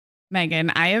Megan,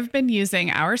 I have been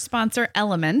using our sponsor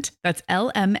Element, that's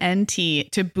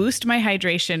LMNT, to boost my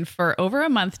hydration for over a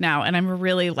month now, and I'm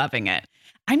really loving it.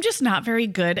 I'm just not very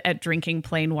good at drinking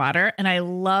plain water, and I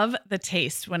love the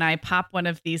taste when I pop one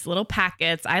of these little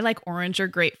packets. I like orange or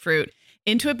grapefruit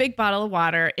into a big bottle of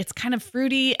water. It's kind of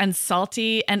fruity and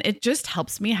salty, and it just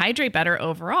helps me hydrate better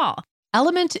overall.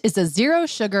 Element is a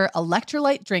zero-sugar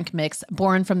electrolyte drink mix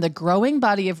born from the growing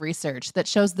body of research that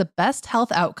shows the best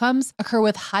health outcomes occur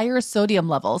with higher sodium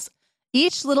levels.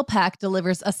 Each little pack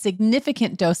delivers a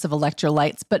significant dose of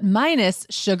electrolytes, but minus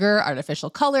sugar, artificial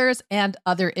colors, and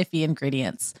other iffy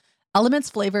ingredients. Element's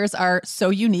flavors are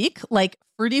so unique, like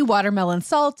fruity watermelon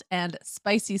salt and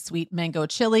spicy sweet mango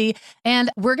chili. And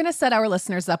we're going to set our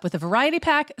listeners up with a variety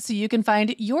pack so you can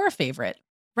find your favorite.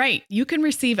 Right. You can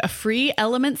receive a free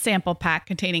Element sample pack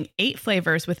containing 8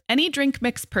 flavors with any drink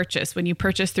mix purchase when you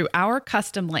purchase through our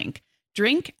custom link,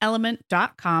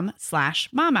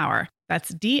 drinkelement.com/momhour.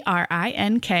 That's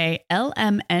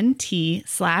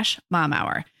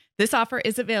DRINKLMNT/momhour. This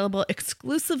is available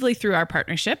exclusively through our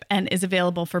partnership and is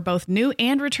available for both new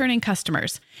and returning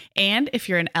customers. And if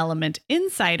you're an Element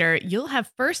insider, you'll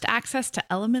have first access to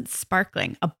Element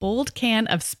Sparkling, a bold can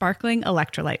of sparkling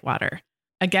electrolyte water.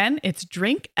 Again, it's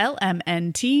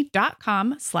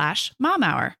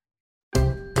drinklmnt.com/momhour.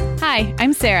 Hi,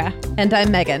 I'm Sarah. And I'm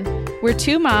Megan. We're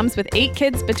 2 moms with 8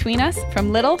 kids between us,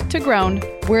 from little to grown.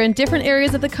 We're in different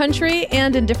areas of the country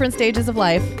and in different stages of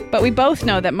life. But we both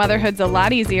know that motherhood's a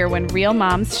lot easier when real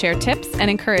moms share tips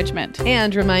and encouragement.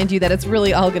 And remind you that it's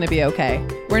really all going to be okay.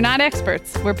 We're not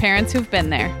experts. We're parents who've been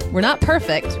there. We're not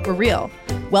perfect. We're real.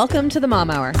 Welcome to the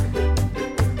Mom Hour.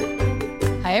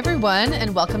 Hi, everyone,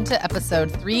 and welcome to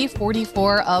episode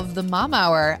 344 of the Mom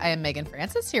Hour. I am Megan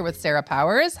Francis here with Sarah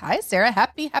Powers. Hi, Sarah.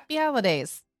 Happy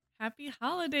holidays. Happy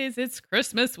holidays. It's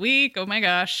Christmas week. Oh, my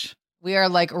gosh. We are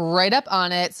like right up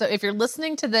on it. So if you're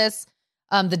listening to this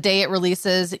the day it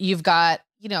releases, you've got,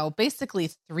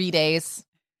 basically 3 days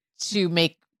to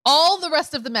make all the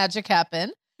rest of the magic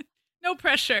happen. No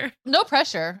pressure. No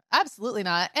pressure. Absolutely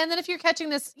not. And then if you're catching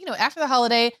this, after the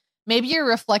holiday, maybe you're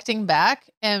reflecting back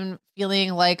and feeling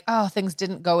like, oh, things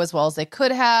didn't go as well as they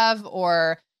could have,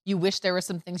 or you wish there were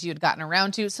some things you had gotten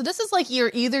around to. So this is like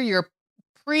either your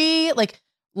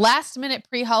last minute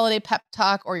pre-holiday pep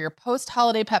talk or your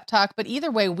post-holiday pep talk. But either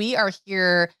way, we are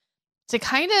here to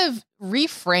kind of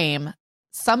reframe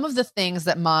some of the things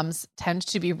that moms tend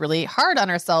to be really hard on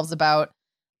ourselves about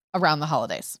around the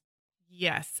holidays.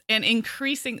 Yes. And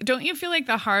don't you feel like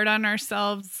the hard on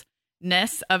ourselves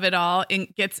ness of it all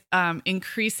gets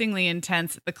increasingly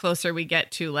intense the closer we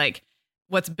get to like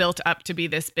what's built up to be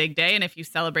this big day? And if you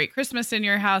celebrate Christmas in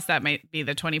your house, that might be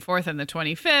the 24th and the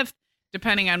 25th,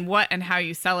 depending on what and how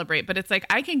you celebrate. But it's like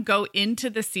I can go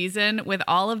into the season with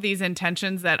all of these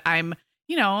intentions that I'm,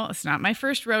 it's not my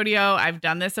first rodeo. I've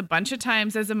done this a bunch of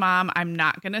times as a mom. I'm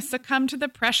not going to succumb to the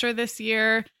pressure this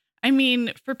year. I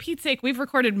mean, for Pete's sake, we've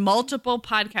recorded multiple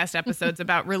podcast episodes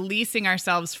about releasing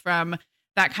ourselves from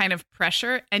that kind of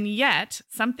pressure. And yet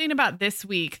something about this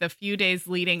week, the few days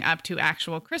leading up to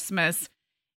actual Christmas,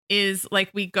 is like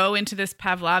we go into this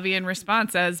Pavlovian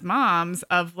response as moms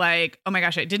of like, oh my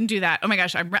gosh, I didn't do that. Oh my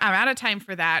gosh, I'm out of time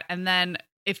for that. And then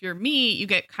if you're me, you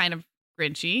get kind of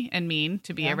grinchy and mean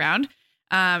to be around.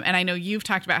 And I know you've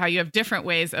talked about how you have different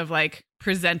ways of like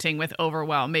presenting with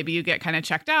overwhelm. Maybe you get kind of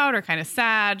checked out or kind of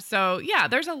sad. So yeah,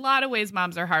 there's a lot of ways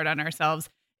moms are hard on ourselves.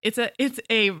 It's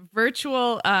a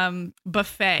virtual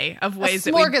buffet of ways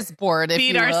that we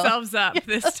beat ourselves up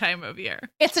this time of year.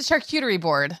 It's a charcuterie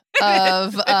board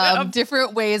of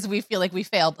different ways we feel like we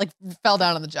failed, like fell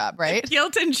down on the job, right?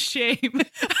 Guilt and shame.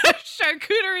 A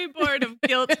charcuterie board of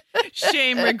guilt,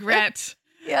 shame, regret.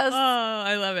 Yes. Oh,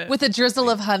 I love it. With a drizzle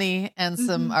of honey and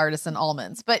some artisan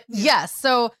almonds. But yes,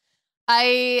 so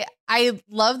I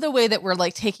love the way that we're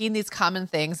like taking these common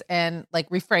things and like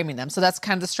reframing them. So that's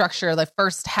kind of the structure. The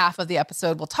first half of the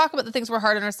episode, we'll talk about the things we're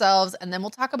hard on ourselves. And then we'll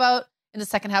talk about in the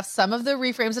second half, some of the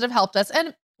reframes that have helped us.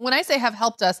 And when I say have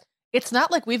helped us, it's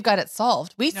not like we've got it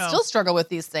solved. We still struggle with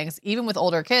these things, even with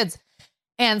older kids.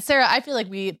 And Sarah, I feel like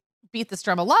we beat this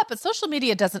drum a lot, but social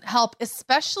media doesn't help,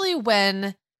 especially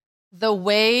when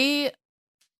the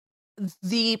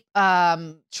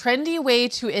trendy way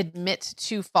to admit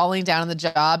to falling down on the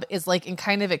job is like in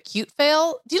kind of a cute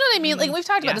fail. Do you know what I mean? Like we've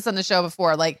talked about this on the show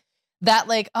before, like that,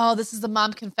 like, oh, this is the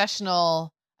mom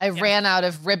confessional. I ran out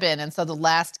of ribbon. And so the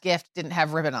last gift didn't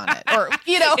have ribbon on it. Or,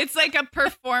 it's like a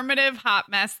performative hot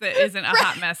mess that isn't a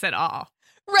hot mess at all.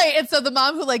 Right. And so the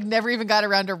mom who like never even got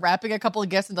around to wrapping a couple of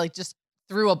gifts and like just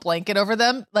threw a blanket over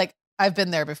them. Like I've been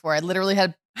there before.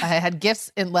 I had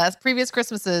gifts in previous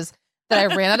Christmases that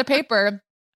I ran out of paper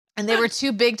and they were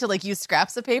too big to like use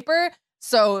scraps of paper.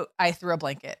 So I threw a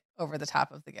blanket over the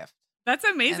top of the gift. That's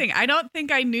amazing. I don't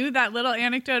think I knew that little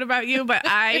anecdote about you, but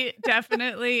I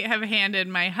definitely have handed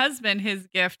my husband his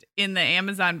gift in the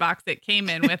Amazon box it came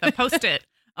in with a Post-it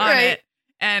on it.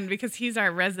 And because he's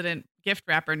our resident gift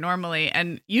wrapper normally,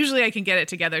 and usually I can get it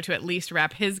together to at least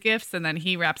wrap his gifts, and then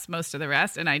he wraps most of the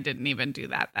rest. And I didn't even do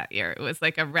that year. It was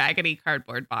like a raggedy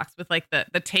cardboard box with like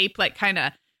the tape like kind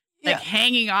of like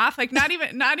hanging off, like not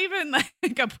even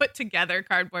like a put together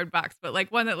cardboard box, but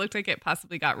like one that looked like it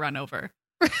possibly got run over.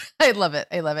 I love it.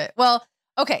 Well,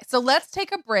 okay, so let's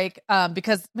take a break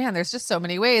because man, there's just so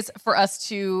many ways for us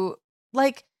to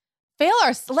like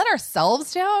let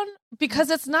ourselves down,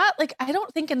 because it's not like, I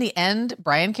don't think in the end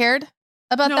Brian cared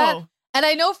about that. And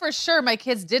I know for sure my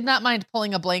kids did not mind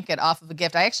pulling a blanket off of a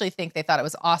gift. I actually think they thought it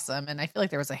was awesome. And I feel like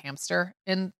there was a hamster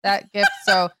in that gift.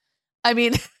 So, I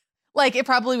mean, like it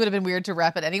probably would have been weird to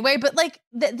wrap it anyway, but like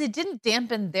they didn't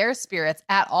dampen their spirits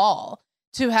at all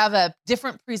to have a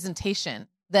different presentation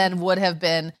than would have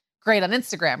been great on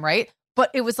Instagram, right? But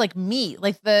it was like me,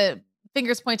 like the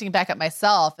fingers pointing back at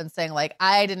myself and saying like,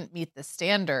 I didn't meet the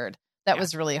standard. That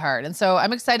was really hard. And so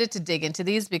I'm excited to dig into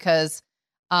these because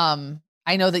I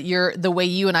know that the way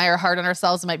you and I are hard on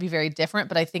ourselves might be very different,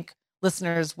 but I think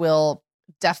listeners will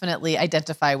definitely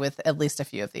identify with at least a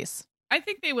few of these. I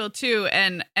think they will too.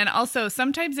 And also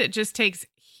sometimes it just takes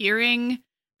hearing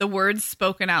the words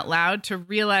spoken out loud to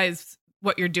realize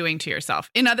what you're doing to yourself.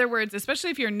 In other words, especially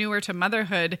if you're newer to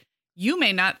motherhood, you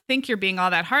may not think you're being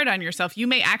all that hard on yourself. You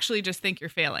may actually just think you're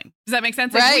failing. Does that make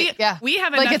sense? Right. Like we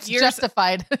have like enough it's years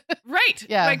justified. Right.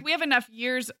 Yeah. Like we have enough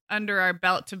years under our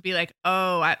belt to be like,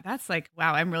 that's like,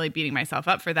 wow, I'm really beating myself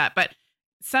up for that. But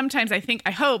sometimes I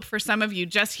hope for some of you,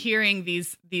 just hearing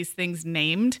these things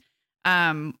named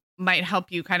might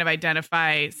help you kind of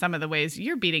identify some of the ways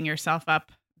you're beating yourself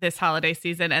up this holiday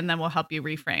season, and then we'll help you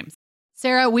reframe.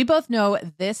 Sarah, we both know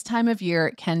this time of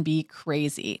year can be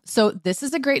crazy. So this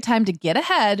is a great time to get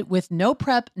ahead with no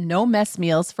prep, no mess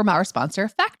meals from our sponsor,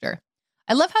 Factor.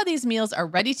 I love how these meals are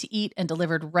ready to eat and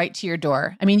delivered right to your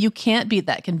door. I mean, you can't beat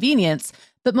that convenience,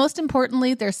 but most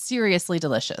importantly, they're seriously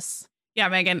delicious. Yeah,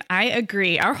 Megan, I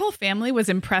agree. Our whole family was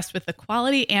impressed with the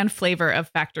quality and flavor of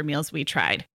Factor meals we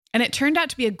tried. And it turned out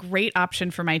to be a great option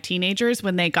for my teenagers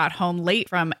when they got home late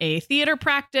from a theater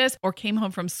practice or came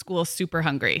home from school super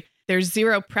hungry. There's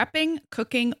zero prepping,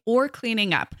 cooking, or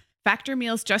cleaning up. Factor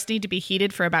meals just need to be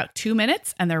heated for about 2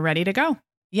 minutes and they're ready to go.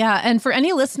 Yeah, and for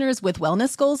any listeners with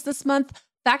wellness goals this month,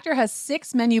 Factor has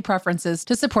 6 menu preferences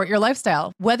to support your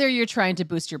lifestyle. Whether you're trying to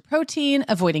boost your protein,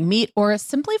 avoiding meat, or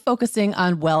simply focusing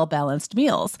on well-balanced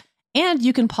meals. And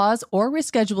you can pause or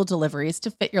reschedule deliveries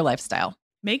to fit your lifestyle.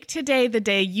 Make today the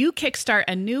day you kickstart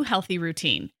a new healthy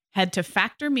routine. Head to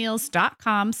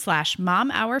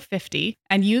factormeals.com/momhour50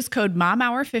 and use code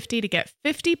momhour50 to get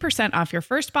 50% off your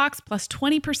first box plus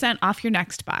 20% off your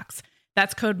next box.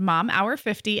 That's code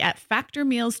momhour50 at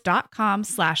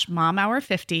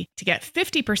factormeals.com/momhour50 to get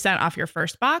 50% off your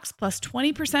first box plus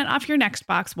 20% off your next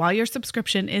box while your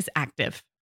subscription is active.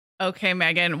 Okay,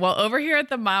 Megan. Well, over here at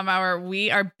the Mom Hour, we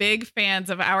are big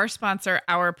fans of our sponsor,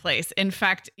 Our Place. In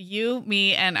fact, you,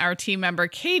 me, and our team member,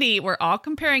 Katie, were all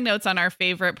comparing notes on our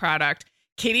favorite product.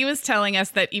 Katie was telling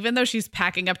us that even though she's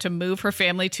packing up to move her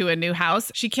family to a new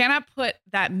house, she cannot put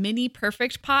that mini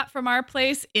perfect pot from Our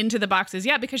Place into the boxes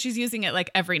yet because she's using it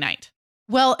like every night.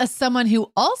 Well, as someone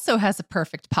who also has a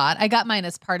perfect pot, I got mine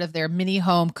as part of their mini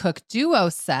home cook duo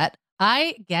set.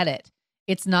 I get it.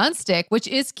 It's nonstick, which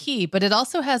is key, but it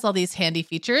also has all these handy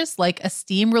features like a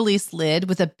steam release lid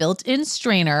with a built-in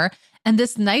strainer and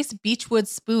this nice beechwood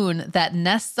spoon that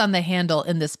nests on the handle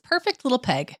in this perfect little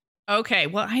peg. Okay,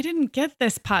 well, I didn't get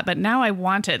this pot, but now I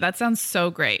want it. That sounds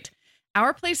so great.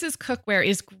 Our Place's cookware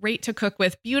is great to cook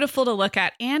with, beautiful to look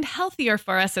at, and healthier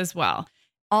for us as well.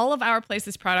 All of Our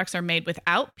Place's products are made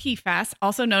without PFAS,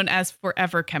 also known as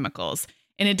forever chemicals.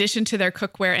 In addition to their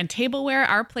cookware and tableware,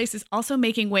 Our Place is also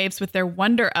making waves with their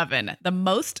Wonder Oven, the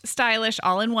most stylish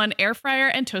all-in-one air fryer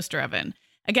and toaster oven.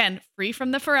 Again, free from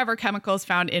the forever chemicals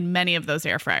found in many of those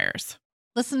air fryers.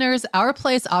 Listeners, Our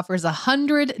Place offers a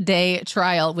 100-day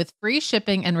trial with free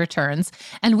shipping and returns,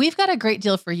 and we've got a great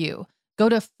deal for you. Go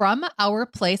to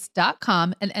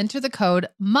FromOurPlace.com and enter the code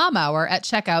MOMHOUR at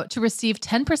checkout to receive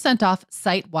 10% off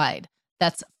site-wide.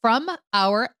 That's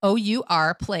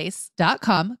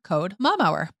FromOurPlace.com, code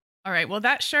MOMHOUR. All right. Well,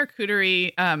 that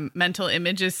charcuterie mental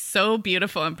image is so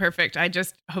beautiful and perfect. I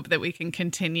just hope that we can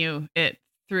continue it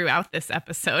throughout this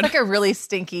episode. Like a really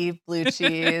stinky blue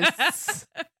cheese.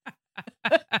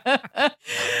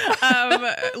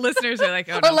 Listeners are like,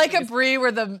 oh, or no, like please. a brie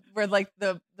where the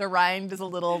rind is a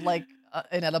little like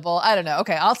inedible. I don't know.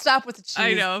 Okay, I'll stop with the cheese.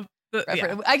 I know.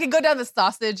 I can go down the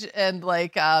sausage and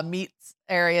like meats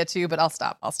area too, but I'll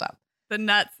stop. The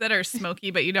nuts that are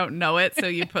smoky, but you don't know it. So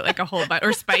you put like a whole bunch,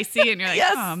 or spicy, and you're like,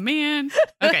 Yes. oh man.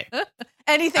 Okay.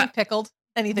 Anything pickled.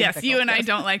 Anything Yes, pickled. you and I Yes.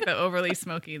 don't like the overly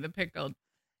smoky, the pickled.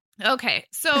 Okay,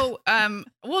 so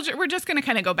we're just going to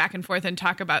kind of go back and forth and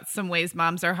talk about some ways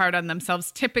moms are hard on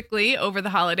themselves typically over the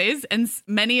holidays, and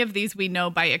many of these we know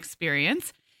by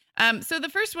experience. So the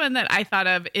first one that I thought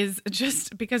of is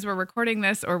just because we're recording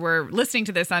this or we're listening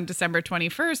to this on December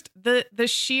 21st, the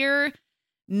sheer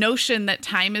notion that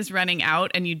time is running out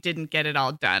and you didn't get it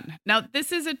all done. Now,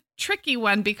 this is a tricky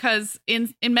one because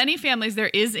in many families, there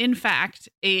is, in fact,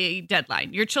 a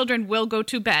deadline. Your children will go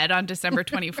to bed on December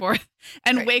 24th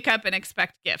and Right. wake up and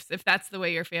expect gifts if that's the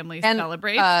way your family And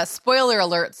celebrates. spoiler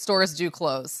alert: stores do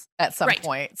close at some Right.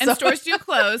 point, And stores do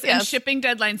close and Yes. shipping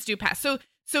deadlines do pass.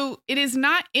 So it is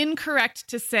not incorrect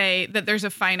to say that there's a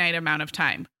finite amount of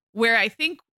time. Where I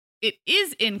think it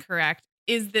is incorrect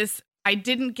is this: I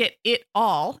didn't get it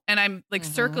all. And I'm like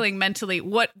Mhm. circling mentally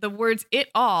what the words "it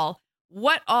all,"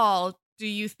 what all do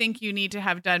you think you need to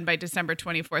have done by December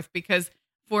 24th? Because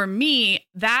for me,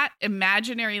 that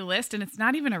imaginary list, and it's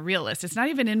not even a real list, it's not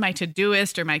even in my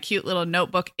Todoist or my cute little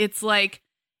notebook. It's like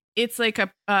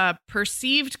a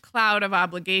perceived cloud of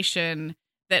obligation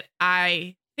that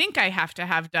I think I have to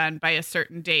have done by a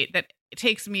certain date that it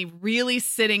takes me really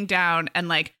sitting down and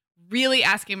like really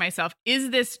asking myself,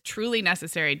 is this truly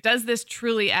necessary? Does this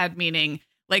truly add meaning?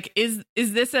 Like, is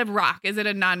this a rock? Is it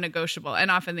a non-negotiable?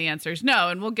 And often the answer is no.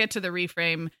 And we'll get to the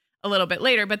reframe a little bit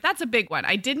later, but that's a big one.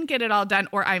 I didn't get it all done,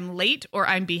 or I'm late, or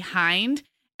I'm behind.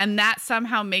 And that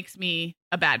somehow makes me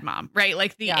a bad mom, right?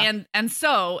 Like and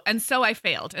so I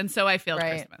failed. And so I failed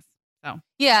Right. Christmas. So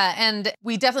Yeah, and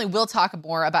we definitely will talk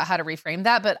more about how to reframe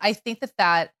that. But I think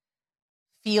that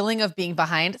feeling of being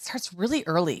behind starts really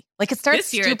early. Like it starts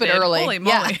this year stupid it did. early. Holy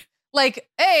moly. Yeah. Like,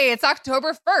 hey, it's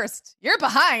October 1st. You're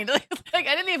behind. Like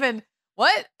I didn't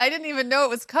even know it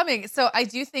was coming. So I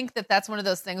do think that that's one of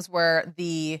those things where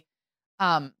the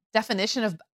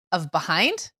definition of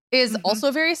behind is Mhm.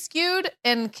 also very skewed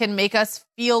and can make us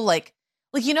feel like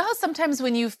you know how sometimes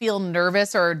when you feel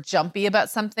nervous or jumpy about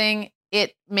something,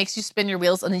 it makes you spin your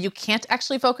wheels and then you can't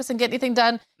actually focus and get anything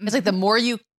done. It's like the more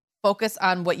you focus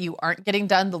on what you aren't getting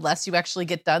done, the less you actually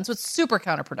get done. So it's super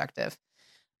counterproductive.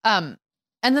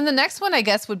 And then the next one, I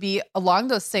guess, would be along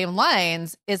those same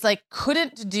lines is like,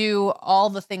 couldn't do all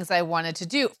the things I wanted to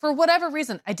do for whatever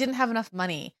reason. I didn't have enough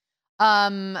money.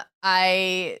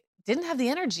 I didn't have the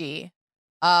energy.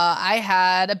 I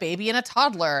had a baby and a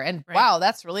toddler and Right. wow,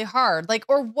 that's really hard. Like,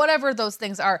 or whatever those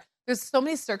things are. There's so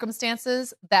many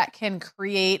circumstances that can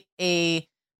create a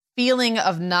feeling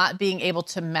of not being able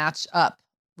to match up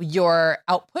your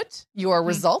output, your Mhm.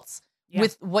 results Yeah.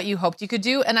 with what you hoped you could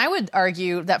do. And I would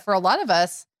argue that for a lot of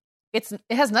us, it's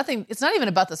not even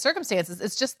about the circumstances.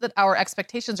 It's just that our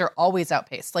expectations are always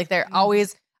outpaced. Like they're Mhm.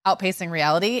 always outpacing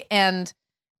reality. And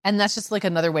that's just like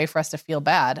another way for us to feel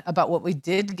bad about what we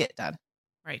did get done.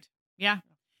 Right. Yeah.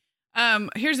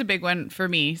 Here's a big one for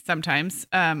me sometimes,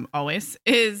 always,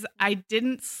 is I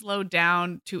didn't slow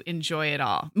down to enjoy it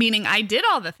all. Meaning I did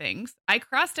all the things. I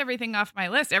crossed everything off my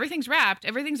list. Everything's wrapped.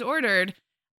 Everything's ordered.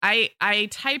 I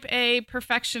type A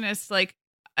perfectionist, like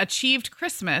achieved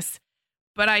Christmas,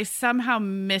 but I somehow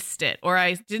missed it, or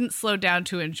I didn't slow down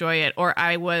to enjoy it, or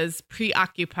I was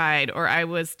preoccupied, or I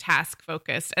was task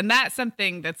focused. And that's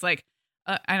something that's like,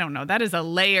 I don't know, that is a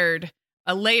layered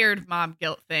mom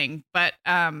guilt thing. But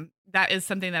that is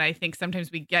something that I think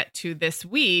sometimes we get to this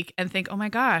week and think, oh my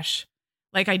gosh,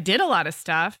 like I did a lot of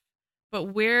stuff, but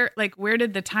where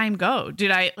did the time go?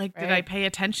 Did I pay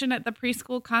attention at the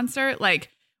preschool concert? Like,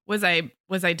 was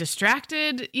I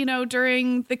distracted,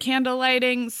 during the candle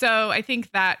lighting? So I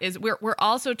think that is, we're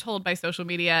also told by social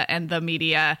media and the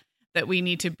media that we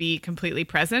need to be completely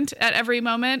present at every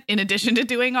moment in addition to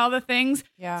doing all the things.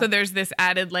 Yeah. So there's this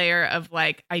added layer of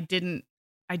like, I didn't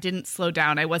slow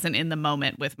down. I wasn't in the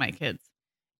moment with my kids.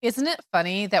 Isn't it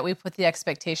funny that we put the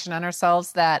expectation on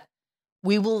ourselves that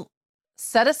we will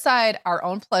set aside our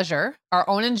own pleasure, our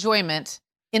own enjoyment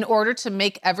in order to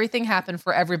make everything happen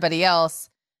for everybody else?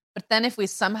 But then if we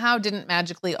somehow didn't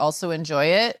magically also enjoy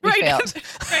it, we failed.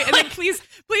 Right. And then please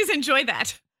enjoy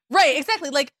that. Right, exactly.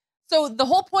 Like, so the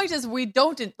whole point is we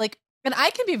don't and I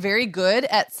can be very good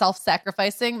at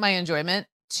self-sacrificing my enjoyment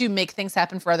to make things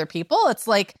happen for other people. It's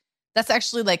like, that's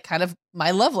actually like kind of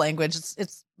my love language.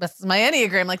 That's my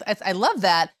Enneagram. Like I love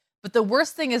that. But the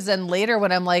worst thing is then later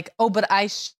when I'm like, oh, but I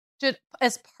should,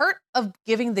 as part of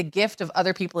giving the gift of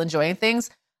other people enjoying things,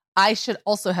 I should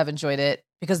also have enjoyed it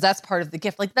because that's part of the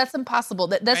gift. Like that's impossible.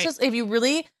 That's Right. just, if you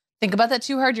really think about that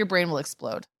too hard, your brain will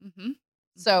explode. Mm-hmm.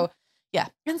 So yeah.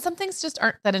 And some things just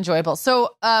aren't that enjoyable.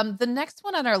 So the next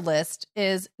one on our list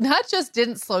is not just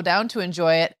didn't slow down to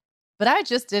enjoy it, but I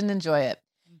just didn't enjoy it.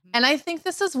 Mm-hmm. And I think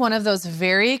this is one of those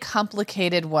very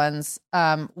complicated ones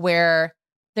where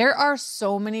there are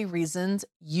so many reasons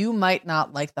you might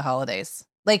not like the holidays.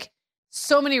 Like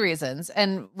so many reasons.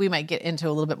 And we might get into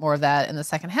a little bit more of that in the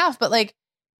second half, but like,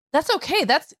 that's okay.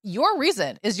 That's your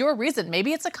reason is your reason.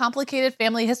 Maybe it's a complicated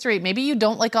family history. Maybe you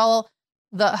don't like all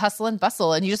the hustle and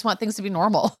bustle and you just want things to be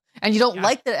normal and you don't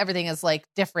like that everything is like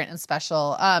different and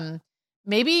special.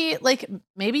 Maybe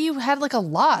you had like a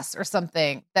loss or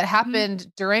something that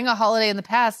happened during a holiday in the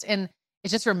past. And it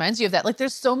just reminds you of that. Like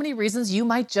there's so many reasons you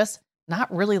might just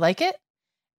not really like it.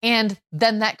 And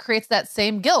then that creates that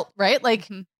same guilt, right? Like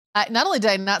not only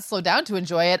did I not slow down to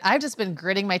enjoy it, I've just been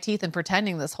gritting my teeth and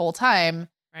pretending this whole time.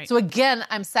 Right. So again,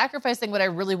 I'm sacrificing what I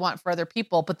really want for other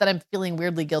people, but then I'm feeling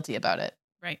weirdly guilty about it.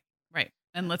 Right.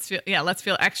 And let's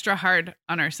feel extra hard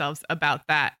on ourselves about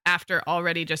that after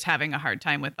already just having a hard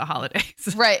time with the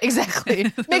holidays. Right.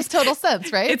 Exactly. Makes total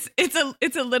sense, right?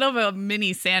 It's a little of a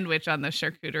mini sandwich on the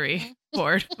charcuterie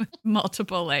board with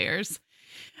multiple layers.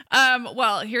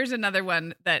 Well, here's another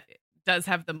one that does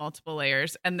have the multiple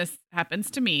layers, and this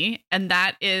happens to me, and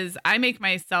that is I make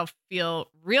myself feel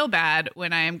real bad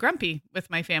when I am grumpy with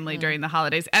my family during the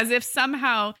holidays, as if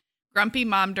somehow grumpy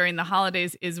mom during the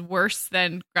holidays is worse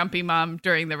than grumpy mom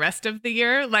during the rest of the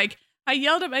year. Like I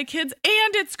yelled at my kids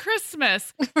and it's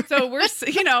Christmas. So we're,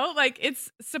 like it's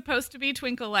supposed to be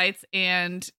twinkle lights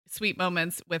and sweet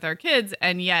moments with our kids.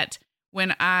 And yet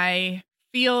when I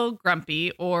feel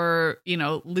grumpy or,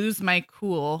 lose my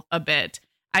cool a bit,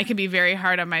 I can be very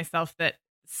hard on myself that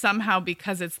somehow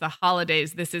because it's the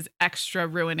holidays, this is extra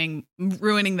ruining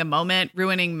the moment,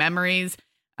 ruining memories.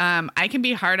 I can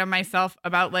be hard on myself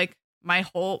about like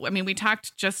we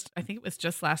talked I think it was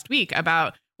just last week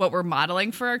about what we're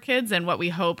modeling for our kids and what we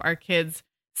hope our kids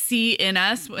see in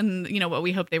us when, what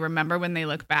we hope they remember when they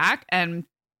look back. And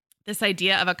this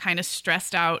idea of a kind of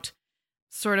stressed out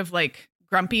sort of like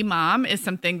grumpy mom is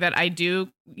something that I do,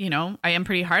 I am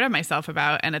pretty hard on myself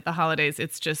about. And at the holidays,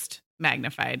 it's just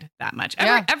magnified that much.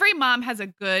 Yeah. Every mom has a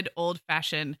good old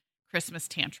fashioned Christmas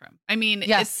tantrum. I mean,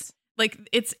 yes.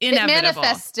 It's inevitable. It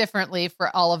manifests differently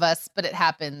for all of us, but it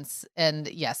happens. And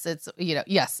yes, it's,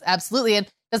 yes, absolutely. And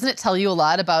doesn't it tell you a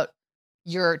lot about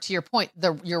to your point,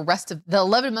 your rest of the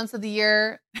 11 months of the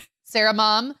year, Sarah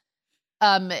mom,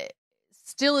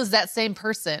 still is that same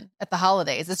person at the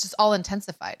holidays. It's just all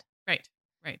intensified. Right.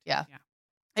 Yeah.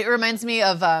 It reminds me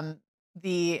of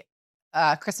the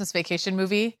Christmas Vacation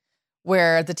movie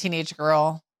where the teenage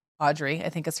girl, Audrey, I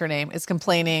think is her name, is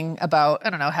complaining about, I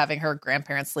don't know, having her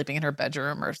grandparents sleeping in her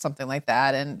bedroom or something like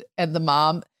that. And the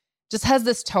mom just has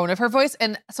this tone of her voice.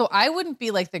 And so I wouldn't be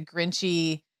like the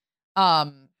grinchy,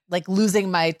 like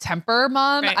losing my temper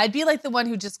mom. Right. I'd be like the one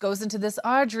who just goes into this,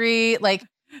 Audrey, like,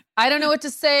 I don't know what to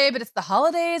say, but it's the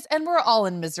holidays and we're all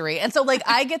in misery. And so like,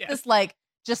 I get this like,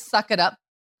 just suck it up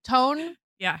tone.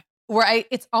 Yeah. Where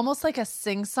it's almost like a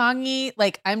sing-songy,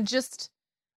 like I'm just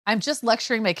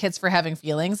lecturing my kids for having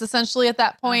feelings essentially at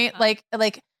that point. Like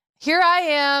here I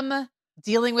am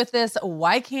dealing with this.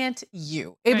 Why can't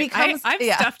you? It becomes I've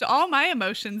stuffed all my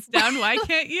emotions down. Why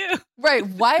can't you? Right.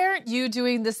 Why aren't you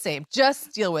doing the same?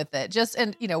 Just deal with it.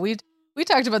 We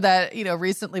talked about that,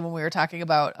 recently when we were talking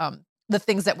about the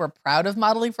things that we're proud of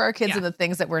modeling for our kids and the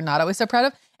things that we're not always so proud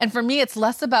of. And for me, it's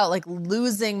less about like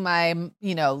losing my,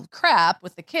 crap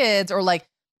with the kids or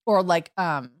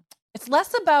it's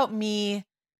less about me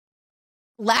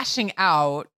lashing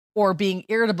out or being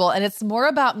irritable. And it's more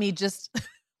about me just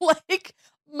like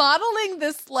modeling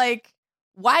this, like,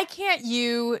 why can't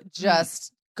you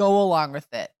just go along with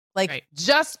it? Like,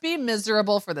 just be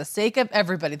miserable for the sake of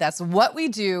everybody. That's what we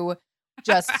do.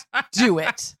 Just do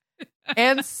it.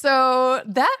 And so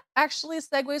that actually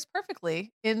segues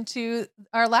perfectly into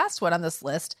our last one on this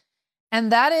list.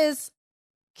 And that is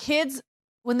kids,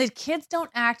 when the kids don't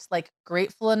act like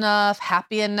grateful enough,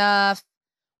 happy enough,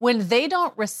 when they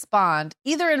don't respond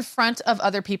either in front of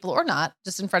other people or not,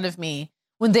 just in front of me,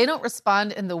 when they don't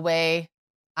respond in the way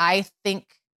I think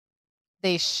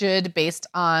they should based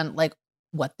on like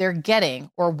what they're getting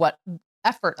or what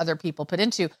effort other people put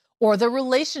into, or the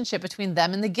relationship between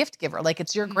them and the gift giver. Like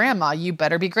it's your grandma, you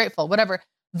better be grateful, whatever.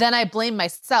 Then I blame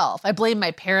myself. I blame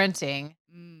my parenting,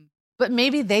 but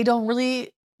maybe they don't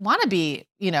really want to be,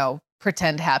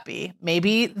 pretend happy.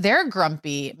 Maybe they're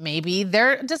grumpy. Maybe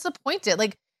they're disappointed.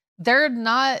 Like they're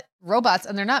not robots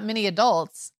and they're not mini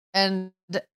adults. And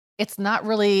it's not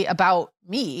really about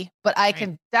me, but I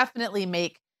can definitely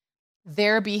make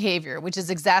their behavior, which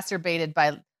is exacerbated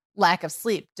by lack of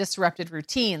sleep, disrupted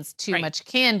routines, too much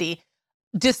candy,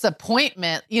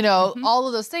 disappointment, you know, all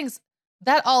of those things,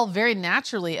 that all very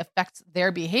naturally affects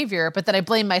their behavior. But then I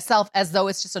blame myself as though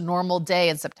it's just a normal day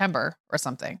in September or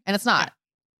something. And it's not,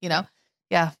 you know?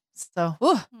 Yeah. So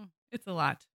it's a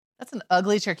lot. That's an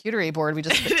ugly charcuterie board we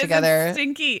just put together.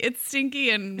 It's stinky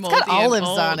and moldy. It's got olives and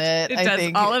old. on it. I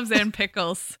think. Olives and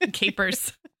pickles, and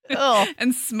capers,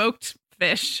 and smoked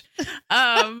fish.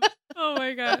 Oh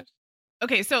my gosh.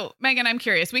 Okay, so Megan, I'm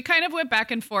curious. We kind of went back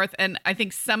and forth, and I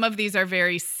think some of these are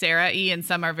very Sarah-y and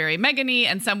some are very Megan-y,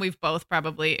 and some we've both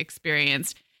probably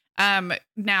experienced.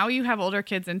 Now you have older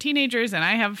kids and teenagers, and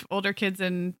I have older kids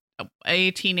and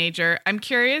a teenager. I'm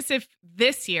curious if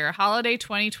this year, holiday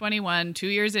 2021, 2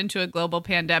 years into a global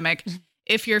pandemic,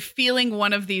 if you're feeling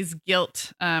one of these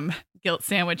guilt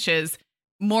sandwiches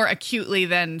more acutely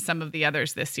than some of the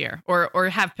others this year, or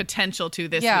have potential to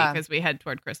this week as we head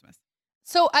toward Christmas.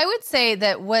 So I would say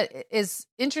that what is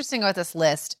interesting about this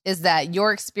list is that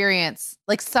your experience,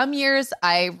 like some years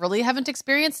I really haven't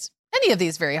experienced any of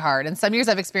these very hard. And some years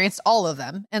I've experienced all of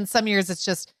them. And some years it's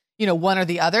just, you know, one or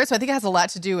the other. So I think it has a lot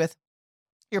to do with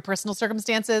your personal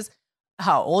circumstances,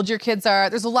 how old your kids are.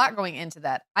 There's a lot going into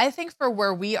that. I think for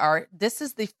where we are, this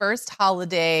is the first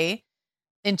holiday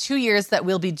in 2 years that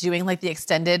we'll be doing like the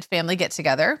extended family get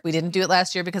together. We didn't do it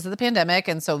last year because of the pandemic.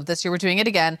 And so this year we're doing it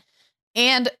again.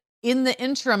 And in the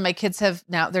interim, my kids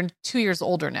they're 2 years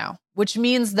older now, which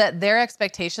means that their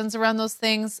expectations around those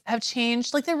things have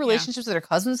changed. Like their relationships with their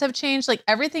cousins have changed. Like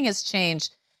everything has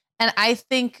changed. And I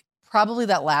think probably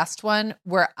that last one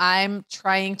where I'm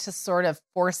trying to sort of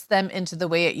force them into the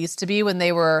way it used to be when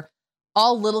they were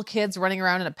all little kids running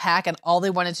around in a pack and all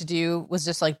they wanted to do was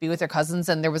just like be with their cousins.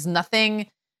 And there was nothing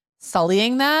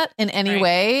sullying that in any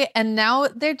way. And now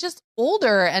they're just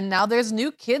older. And now there's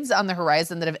new kids on the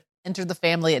horizon that have entered the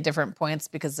family at different points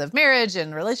because of marriage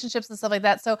and relationships and stuff like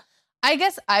that. So I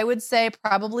guess I would say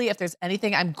probably if there's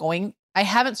anything I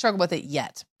haven't struggled with it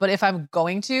yet, but if I'm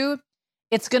going to,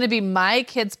 it's going to be my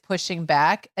kids pushing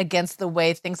back against the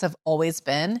way things have always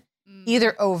been,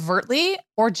 either overtly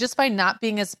or just by not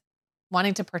being as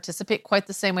wanting to participate quite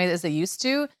the same way as they used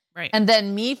to. Right. And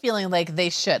then me feeling like they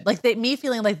should, me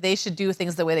feeling like they should do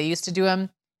things the way they used to do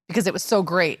them because it was so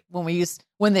great when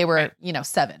they were,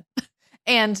 7.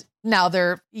 And now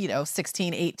they're,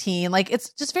 16, 18, like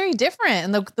it's just very different.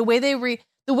 And the way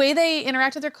they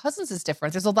interact with their cousins is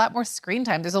different. There's a lot more screen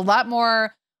time. There's a lot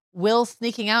more Will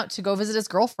sneaking out to go visit his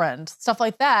girlfriend, stuff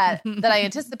like that I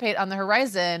anticipate on the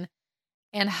horizon.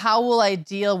 And how will I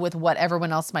deal with what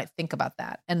everyone else might think about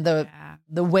that? And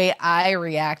the way I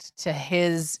react to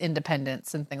his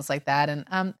independence and things like that. And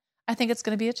I think it's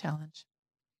going to be a challenge.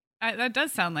 That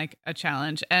does sound like a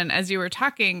challenge. And as you were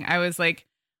talking, I was like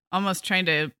almost trying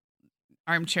to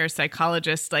armchair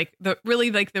psychologist, like the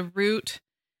root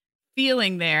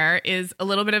feeling there is a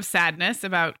little bit of sadness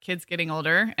about kids getting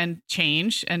older and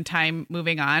change and time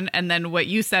moving on. And then what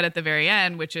you said at the very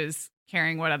end, which is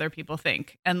caring what other people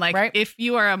think. And if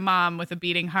you are a mom with a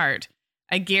beating heart,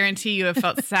 I guarantee you have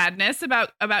felt sadness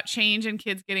about change and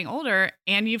kids getting older,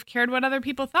 and you've cared what other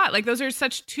people thought. Like those are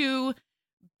such two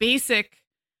basic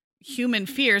human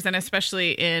fears, and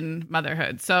especially in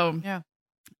motherhood. So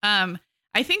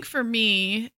I think for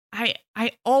me,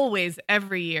 I always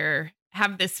every year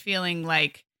have this feeling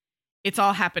like it's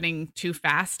all happening too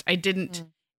fast.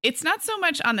 It's not so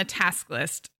much on the task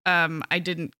list. I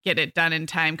didn't get it done in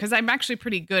time because I'm actually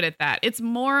pretty good at that. It's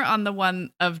more on the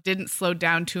one of didn't slow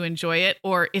down to enjoy it,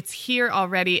 or it's here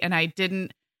already and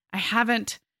it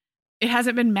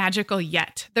hasn't been magical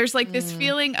yet. There's like this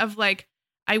feeling of like,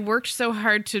 I worked so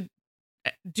hard to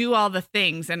do all the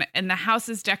things and the house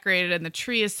is decorated and the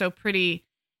tree is so pretty.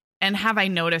 And have I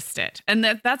noticed it? And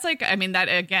that's like, I mean, that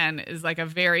again is like a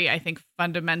very, I think,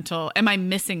 fundamental. Am I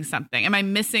missing something? Am I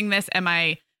missing this? Am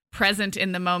I present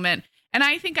in the moment? And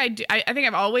I think I do. I think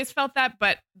I've always felt that.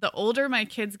 But the older my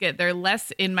kids get, they're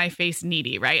less in my face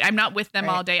needy, right? I'm not with them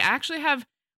all day. I actually have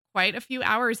quite a few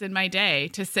hours in my day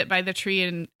to sit by the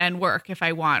tree and work if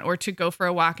I want, or to go for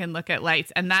a walk and look at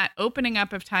lights. And that opening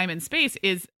up of time and space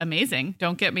is amazing.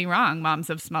 Don't get me wrong, moms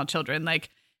of small children. Like,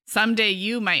 someday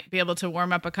you might be able to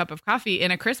warm up a cup of coffee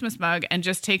in a Christmas mug and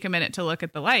just take a minute to look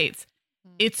at the lights.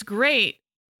 It's great.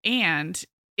 And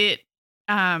it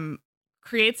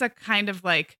creates a kind of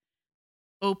like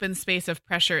open space of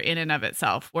pressure in and of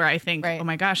itself where I think, oh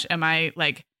my gosh, am I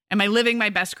living my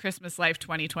best Christmas life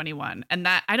 2021? And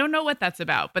that, I don't know what that's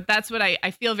about, but that's what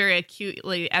I feel very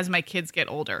acutely as my kids get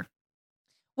older.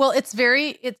 Well, it's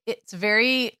very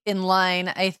in line,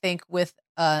 I think, with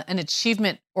an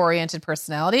achievement-oriented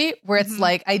personality where it's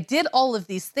like, I did all of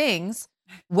these things,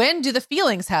 when do the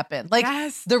feelings happen? Like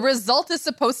Yes. the result is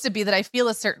supposed to be that I feel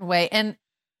a certain way. And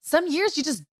some years you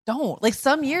just don't. Like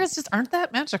some years just aren't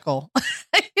that magical.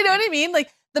 You know what I mean?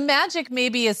 Like the magic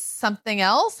maybe is something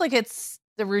else. Like it's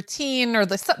the routine or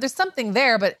there's something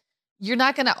there, but you're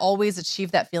not going to always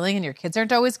achieve that feeling, and your kids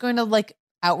aren't always going to like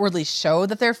outwardly show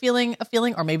that they're feeling a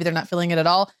feeling, or maybe they're not feeling it at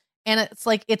all. And it's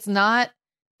like, it's not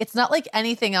like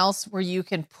anything else where you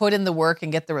can put in the work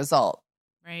and get the result,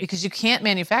 Right. because you can't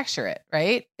manufacture it.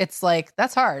 Right. It's like,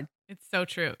 that's hard. It's so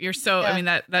true. You're so, I mean,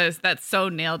 that's so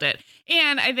nailed it.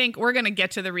 And I think we're going to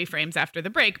get to the reframes after the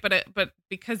break, but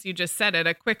because you just said it,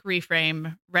 a quick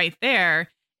reframe right there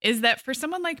is that for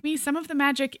someone like me, some of the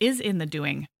magic is in the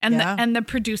doing and the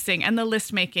producing and the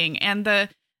list making and the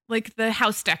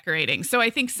house decorating. So I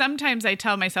think sometimes I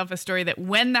tell myself a story that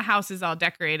when the house is all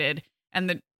decorated and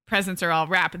the presents are all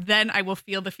wrapped, then I will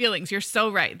feel the feelings. You're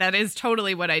so right. That is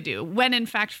totally what I do. When in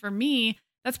fact, for me,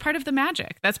 that's part of the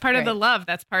magic. That's part of the love.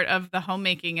 That's part of the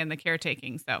homemaking and the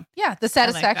caretaking. So yeah, the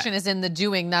satisfaction is in the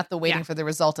doing, not the waiting for the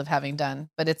result of having done.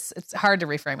 But it's hard to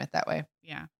reframe it that way.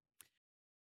 Yeah.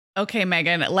 Okay,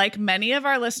 Megan, like many of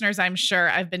our listeners, I'm sure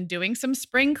I've been doing some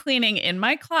spring cleaning in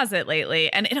my closet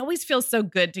lately, and it always feels so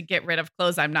good to get rid of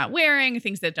clothes I'm not wearing,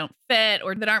 things that don't fit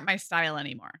or that aren't my style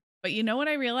anymore. But you know what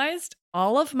I realized?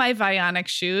 All of my Vionic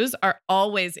shoes are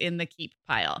always in the keep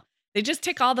pile. They just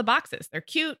tick all the boxes. They're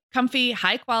cute, comfy,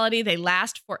 high quality. They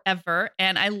last forever.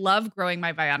 And I love growing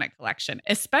my Vionic collection,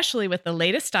 especially with the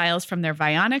latest styles from their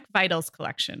Vionic Vitals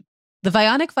collection. The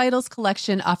Vionic Vitals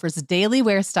collection offers daily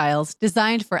wear styles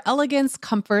designed for elegance,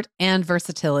 comfort, and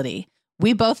versatility.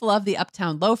 We both love the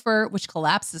Uptown loafer, which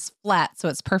collapses flat, so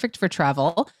it's perfect for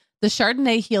travel. The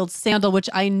Chardonnay heeled sandal,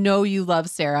 which I know you love,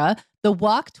 Sarah. The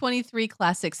Walk 23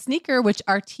 classic sneaker, which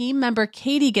our team member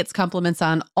Katie gets compliments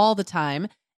on all the time.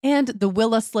 And the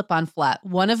Willa slip-on flat,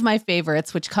 one of my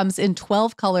favorites, which comes in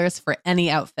 12 colors for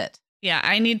any outfit. Yeah,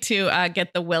 I need to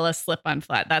get the Willa slip-on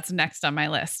flat. That's next on my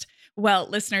list. Well,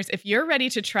 listeners, if you're ready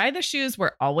to try the shoes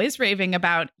we're always raving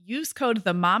about, use code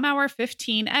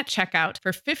TheMomHour15 at checkout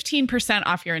for 15%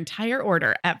 off your entire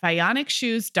order at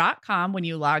VionicShoes.com when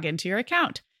you log into your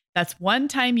account. That's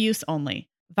one-time use only.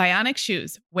 Vionic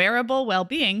Shoes, wearable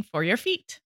well-being for your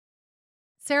feet.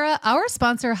 Sarah, our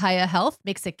sponsor, Hiya Health,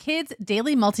 makes a kids'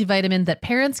 daily multivitamin that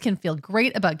parents can feel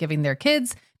great about giving their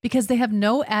kids because they have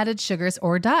no added sugars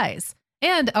or dyes.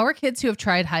 And our kids who have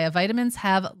tried Hiya vitamins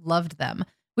have loved them,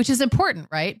 which is important,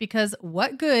 right? Because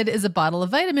what good is a bottle of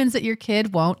vitamins that your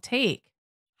kid won't take?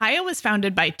 Hiya was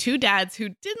founded by two dads who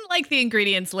didn't like the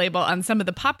ingredients label on some of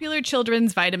the popular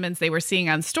children's vitamins they were seeing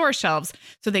on store shelves,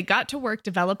 so they got to work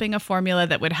developing a formula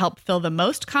that would help fill the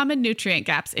most common nutrient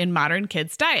gaps in modern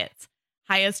kids' diets.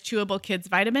 Hiya's Chewable Kids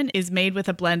Vitamin is made with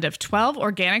a blend of 12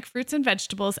 organic fruits and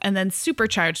vegetables and then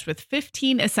supercharged with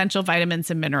 15 essential vitamins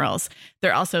and minerals.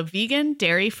 They're also vegan,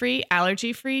 dairy-free,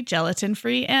 allergy-free,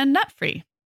 gelatin-free, and nut-free.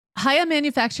 Hiya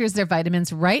manufactures their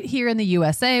vitamins right here in the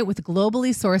USA with globally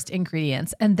sourced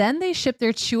ingredients, and then they ship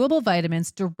their chewable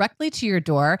vitamins directly to your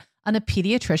door on a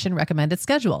pediatrician recommended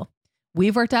schedule.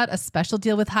 We've worked out a special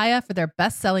deal with Hiya for their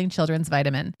best-selling children's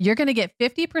vitamin. You're going to get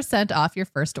 50% off your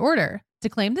first order. To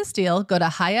claim this deal, go to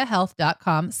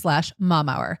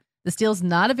hiyahealth.com/momhour. This deal's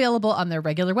not available on their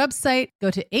regular website. Go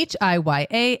to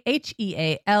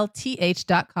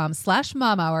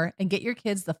hiyahealth.com/momhour and get your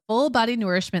kids the full body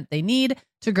nourishment they need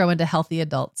to grow into healthy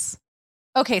adults.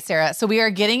 Okay, Sarah. So we are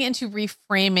getting into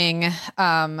reframing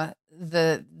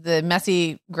the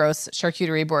messy, gross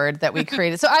charcuterie board that we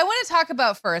created. So I want to talk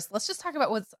about first. Let's just talk about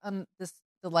what's on this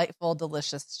delightful,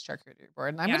 delicious charcuterie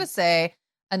board. And I'm going to say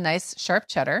a nice sharp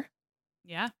cheddar.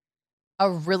 Yeah.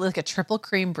 A really like a triple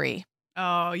cream brie.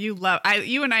 Oh, you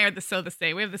and I are the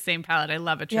same. We have the same palate. I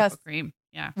love a triple cream.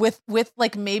 Yeah. With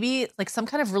like maybe like some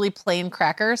kind of really plain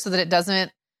cracker so that it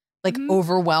doesn't like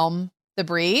overwhelm the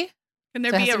brie. Can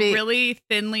there be a really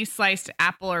thinly sliced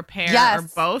apple or pear or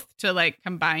both to like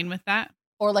combine with that?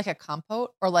 Or like a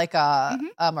compote or like a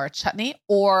or a chutney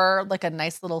or like a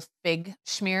nice little fig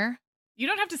schmear. You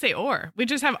don't have to say or. We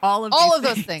just have all of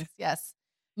those things. Yes.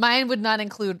 Mine would not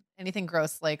include anything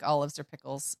gross like olives or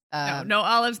pickles. No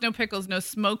olives, no pickles, no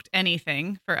smoked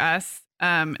anything for us.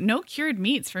 No cured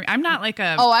meats for me. I'm not like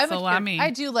a salami.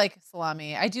 I do like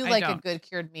salami. I do like a good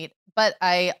cured meat. But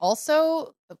I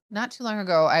also, not too long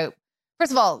ago,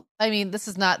 first of all, I mean,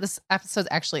 this episode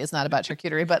actually is not about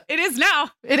charcuterie, but it is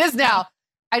now. It is now.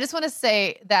 I just want to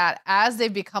say that as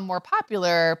they've become more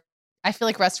popular, I feel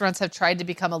like restaurants have tried to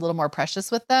become a little more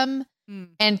precious with them.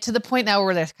 And to the point now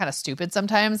where they're kind of stupid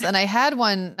sometimes. And I had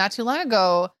one not too long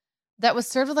ago that was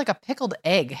served with like a pickled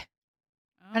egg.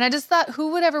 And I just thought,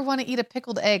 who would ever want to eat a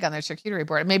pickled egg on their charcuterie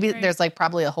board? Maybe there's like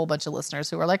probably a whole bunch of listeners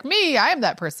who are like, me, I am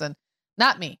that person.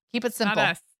 Not me. Keep it simple.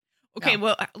 Not us. Okay,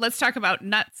 well, let's talk about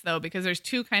nuts, though, because there's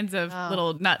two kinds of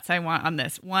little nuts I want on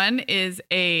this. One is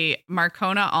a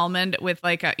Marcona almond with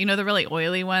like a, the really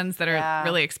oily ones that are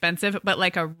really expensive, but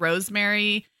like a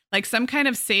rosemary, like some kind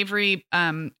of savory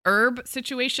herb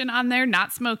situation on there,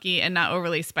 not smoky and not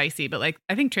overly spicy, but like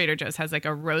I think Trader Joe's has like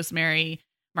a rosemary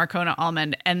Marcona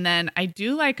almond. And then I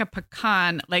do like a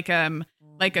pecan, like a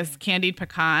candied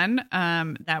pecan.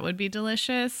 That would be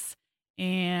delicious.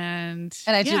 And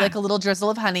I do like a little drizzle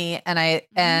of honey,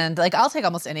 and like I'll take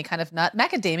almost any kind of nut.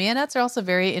 Macadamia nuts are also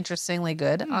very interestingly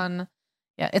good on.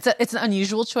 Yeah, it's an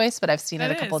unusual choice, but I've seen it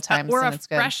a couple of times. Or and a it's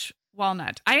good. fresh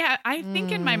walnut. I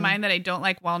think in my mind that I don't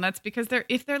like walnuts because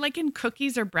if they're like in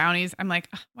cookies or brownies, I'm like,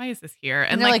 why is this here?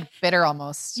 And they're like bitter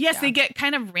almost. Yes, they get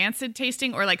kind of rancid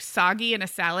tasting or like soggy in a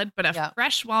salad. But a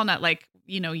fresh walnut, like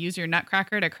use your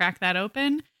nutcracker to crack that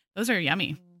open. Those are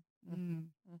yummy.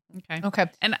 Okay.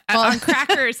 And on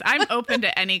crackers, I'm open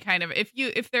to any kind of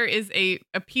if there is a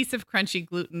piece of crunchy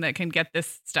gluten that can get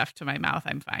this stuff to my mouth,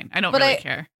 I'm fine. I don't really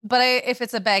care. But if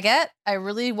it's a baguette, I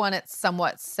really want it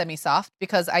somewhat semi-soft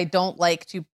because I don't like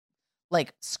to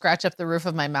like scratch up the roof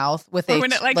of my mouth with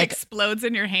when it like explodes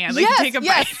in your hand. Like you take a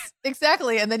bite.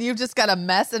 Exactly. And then you've just got a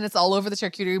mess and it's all over the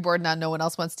charcuterie board. Now no one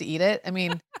else wants to eat it. I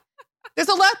mean, there's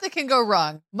a lot that can go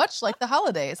wrong, much like the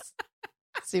holidays.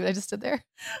 See what I just did there?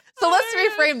 So let's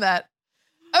reframe that.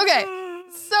 Okay.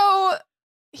 So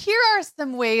here are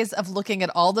some ways of looking at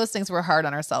all those things we're hard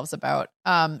on ourselves about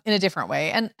in a different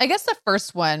way. And I guess the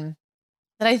first one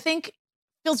that I think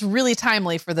feels really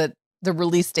timely for the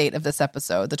release date of this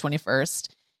episode, the 21st,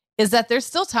 is that there's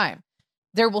still time.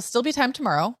 There will still be time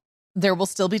tomorrow. There will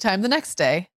still be time the next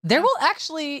day. There will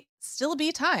actually still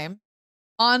be time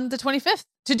on the 25th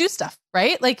to do stuff,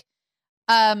 right? Like,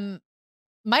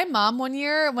 my mom one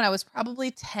year when I was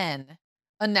probably 10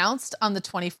 announced on the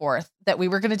 24th that we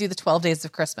were going to do the 12 days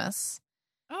of Christmas.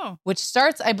 Oh. Which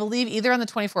starts, I believe, either on the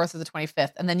 24th or the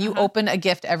 25th. And then you open a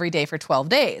gift every day for 12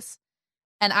 days.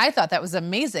 And I thought that was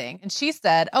amazing. And she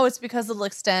said, oh, it's because it'll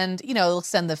extend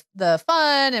the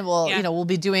fun and we'll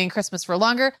be doing Christmas for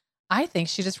longer. I think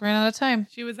she just ran out of time.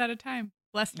 She was out of time.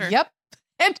 Bless her. Yep.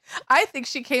 And I think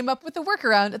she came up with a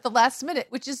workaround at the last minute,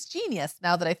 which is genius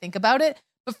now that I think about it.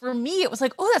 But for me, it was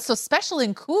like, oh, that's so special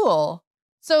and cool.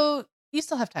 So you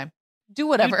still have time. Do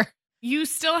whatever. You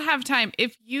still have time.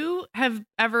 If you have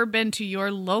ever been to your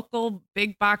local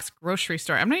big box grocery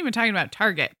store, I'm not even talking about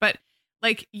Target, but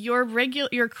like your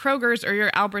Kroger's or your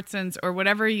Albertsons or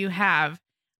whatever you have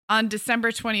on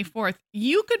December 24th,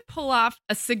 you could pull off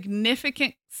a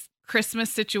significant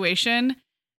Christmas situation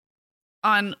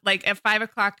on like at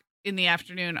 5:00 in the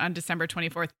afternoon on December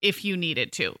 24th, if you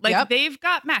needed to. Like they've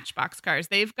got Matchbox cars,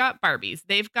 they've got Barbies,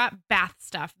 they've got bath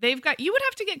stuff. You would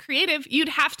have to get creative. You'd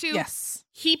have to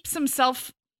heap some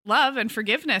self-love and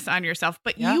forgiveness on yourself,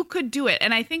 but you could do it.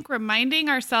 And I think reminding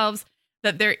ourselves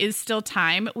that there is still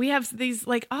time. We have these,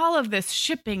 like all of this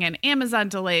shipping and Amazon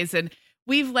delays, and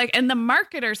and the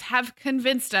marketers have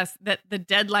convinced us that the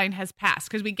deadline has passed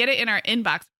because we get it in our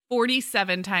inbox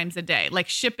 47 times a day. Like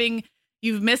shipping,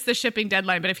 you've missed the shipping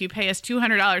deadline, but if you pay us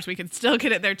 $200, we can still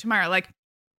get it there tomorrow. Like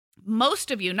most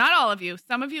of you, not all of you,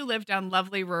 some of you live down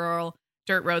lovely rural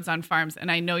dirt roads on farms,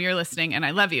 and I know you're listening and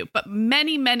I love you, but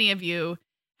many, many of you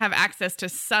have access to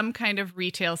some kind of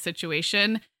retail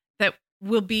situation that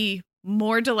will be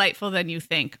more delightful than you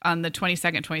think on the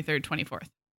 22nd, 23rd, 24th.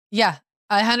 Yeah,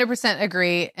 I 100%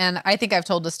 agree. And I think I've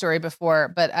told the story before,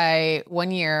 but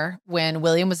one year when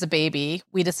William was a baby,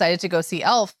 we decided to go see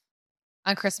Elf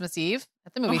on Christmas Eve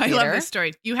at the movie theater. I love this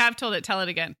story. You have told it. Tell it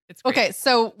again. It's great. Okay.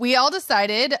 So we all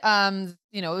decided, it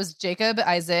was Jacob,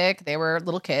 Isaac, they were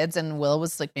little kids, and Will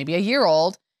was like maybe a year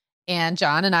old. And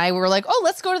John and I were like, oh,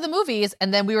 let's go to the movies.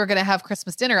 And then we were going to have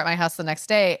Christmas dinner at my house the next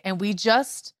day. And we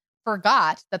just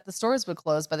forgot that the stores would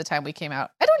close by the time we came out.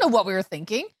 I don't know what we were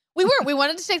thinking. We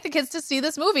wanted to take the kids to see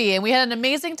this movie, and we had an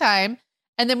amazing time.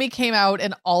 And then we came out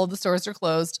and all of the stores are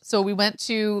closed. So we went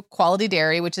to Quality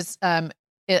Dairy, which is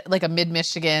like a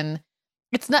mid-Michigan.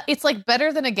 It's like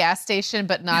better than a gas station,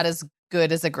 but not as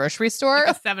good as a grocery store.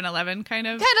 Like a 7-Eleven kind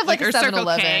of like a 7-Eleven.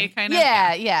 Circle K kind of.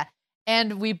 Yeah.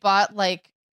 And we bought I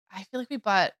feel like we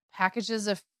bought packages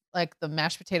of like the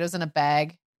mashed potatoes in a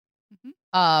bag.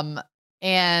 Mm-hmm.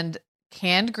 And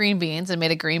canned green beans, and made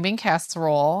a green bean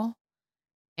casserole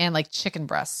and like chicken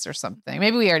breasts or something.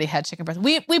 Maybe we already had chicken breasts.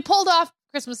 We pulled off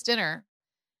Christmas dinner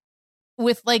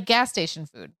with like gas station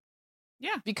food.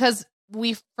 Yeah. Because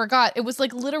we forgot. It was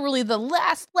like literally the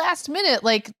last minute,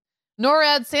 like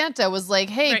NORAD Santa was like,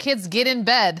 hey, Right. kids, get in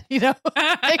bed.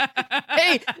 Like,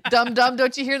 hey, dumb,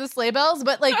 don't you hear the sleigh bells?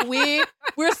 But like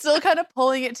we're still kind of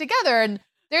pulling it together. And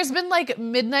there's been like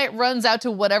midnight runs out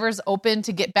to whatever's open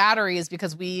to get batteries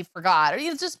because we forgot. Or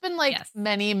it's just been like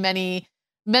many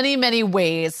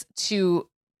ways to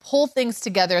pull things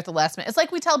together at the last minute. It's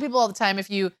like we tell people all the time, if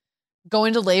you go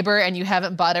into labor and you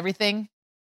haven't bought everything,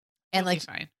 and like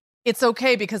fine. It's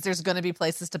okay because there's going to be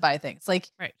places to buy things. Like,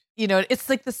 right. It's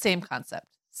like the same concept.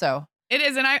 So it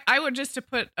is. And I would just to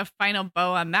put a final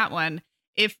bow on that one,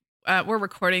 if we're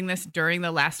recording this during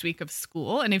the last week of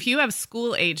school, and if you have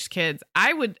school aged kids,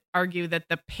 I would argue that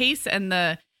the pace and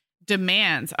the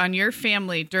demands on your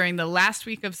family during the last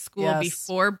week of school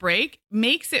before break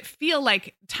makes it feel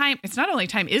like time. It's not only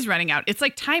time is running out. It's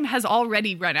like time has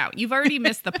already run out. You've already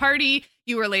missed the party.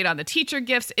 You were late on the teacher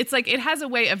gifts. It's like it has a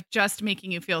way of just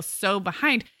making you feel so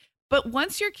behind. But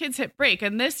once your kids hit break,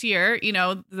 and this year,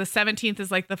 the 17th is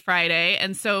like the Friday.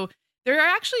 And so there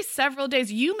are actually several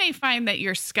days you may find that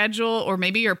your schedule or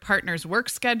maybe your partner's work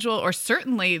schedule, or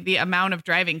certainly the amount of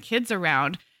driving kids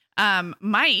around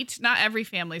might, not every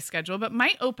family's schedule, but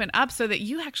might open up so that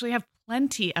you actually have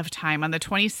plenty of time on the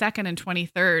 22nd and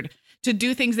 23rd to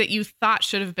do things that you thought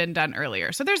should have been done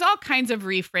earlier. So there's all kinds of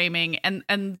reframing, and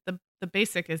the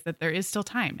basic is that there is still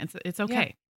time. It's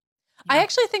okay. Yeah. I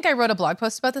actually think I wrote a blog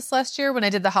post about this last year when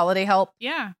I did the holiday help.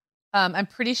 Yeah. I'm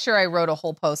pretty sure I wrote a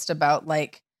whole post about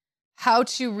like how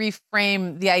to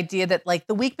reframe the idea that like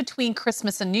the week between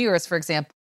Christmas and New Year's, for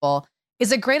example,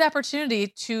 is a great opportunity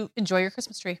to enjoy your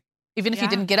Christmas tree. Even if you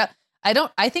didn't get up.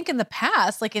 I think in the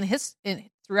past, like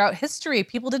throughout history,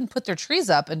 people didn't put their trees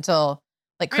up until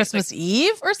like Christmas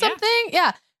Eve or something.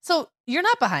 Yeah. So you're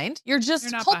not behind. You're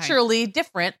just culturally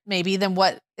different maybe than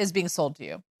what is being sold to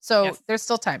you. So there's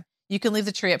still time. You can leave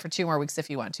the tree up for 2 more weeks if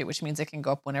you want to, which means it can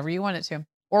go up whenever you want it to,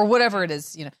 or whatever it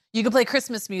is. You can play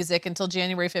Christmas music until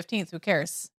January 15th. Who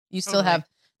cares? You still have,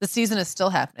 the season is still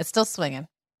happening. It's still swinging.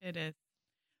 It is.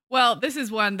 Well, this is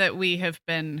one that we have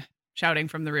been shouting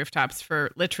from the rooftops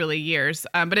for literally years.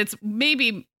 But it's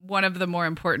maybe one of the more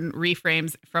important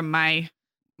reframes from my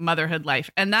motherhood life.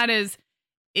 And that is,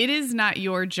 it is not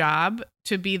your job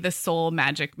to be the sole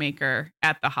magic maker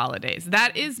at the holidays.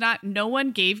 That is not, no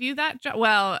one gave you that job.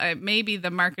 Well, maybe the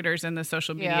marketers and the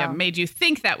social media made you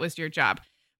think that was your job.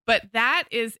 But that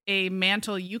is a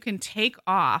mantle you can take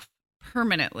off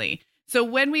permanently. So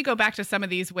when we go back to some of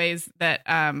these ways that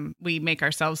we make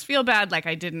ourselves feel bad, like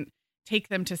I didn't take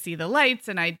them to see the lights,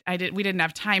 and we didn't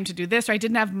have time to do this, or I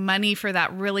didn't have money for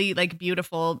that really like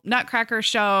beautiful Nutcracker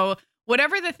show,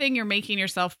 whatever the thing you're making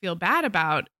yourself feel bad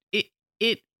about,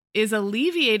 it is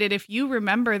alleviated if you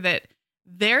remember that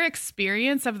their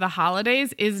experience of the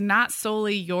holidays is not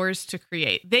solely yours to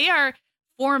create. They are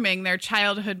forming their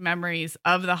childhood memories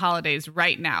of the holidays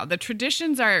right now. The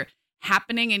traditions are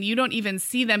happening and you don't even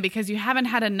see them because you haven't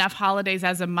had enough holidays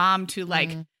as a mom to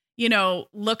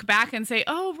look back and say,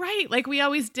 oh, right, like we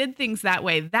always did things that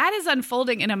way. That is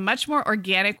unfolding in a much more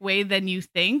organic way than you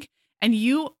think. And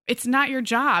it's not your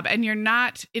job, and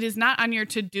it is not on your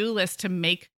to-do list to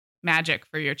make magic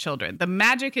for your children. The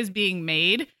magic is being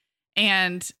made,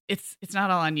 and it's not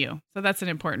all on you. So that's an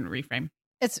important reframe.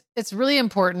 It's really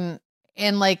important.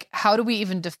 And like, how do we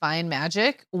even define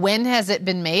magic? When has it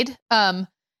been made? You know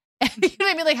what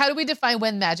I mean? Like, how do we define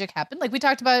when magic happened? Like we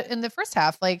talked about in the first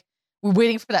half, like we're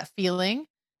waiting for that feeling.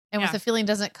 And if the feeling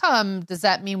doesn't come, does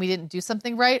that mean we didn't do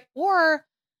something right? Or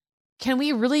can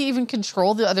we really even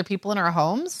control the other people in our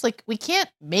homes? Like we can't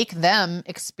make them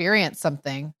experience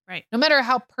something. Right. No matter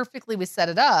how perfectly we set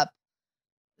it up,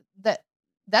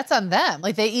 that's on them.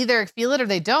 Like they either feel it or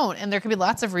they don't. And there can be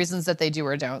lots of reasons that they do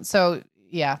or don't. So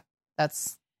yeah,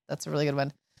 that's a really good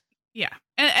one. Yeah.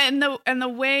 And the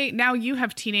way now you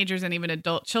have teenagers and even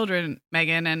adult children,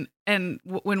 Megan, and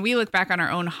when we look back on our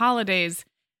own holidays,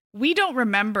 we don't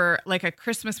remember like a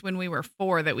Christmas when we were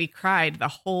 4 that we cried the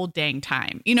whole dang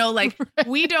time. Like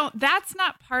we don't, that's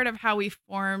not part of how we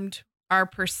formed our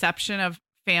perception of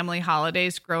family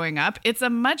holidays growing up. It's a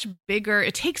much bigger,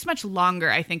 it takes much longer,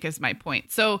 I think is my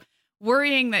point. So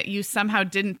worrying that you somehow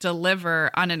didn't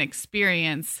deliver on an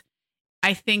experience,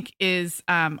 I think is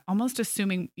almost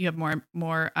assuming you have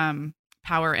more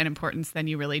power and importance than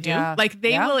you really do. Yeah. Like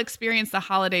they will experience the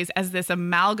holidays as this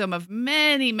amalgam of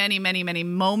many, many, many, many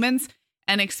moments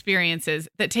and experiences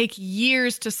that take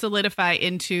years to solidify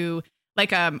into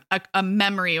like a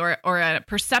memory or a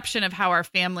perception of how our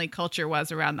family culture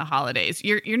was around the holidays.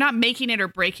 You're not making it or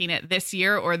breaking it this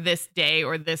year or this day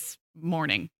or this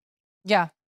morning. Yeah.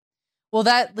 Well,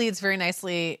 that leads very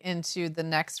nicely into the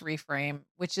next reframe,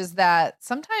 which is that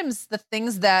sometimes the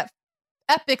things that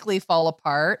epically fall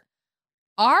apart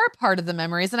are part of the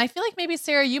memories. And I feel like maybe,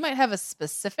 Sarah, you might have a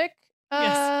specific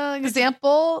Yes.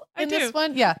 example I in do. this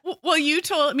one. Yeah. Well, you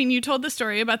told the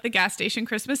story about the gas station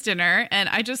Christmas dinner, and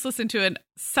I just listened to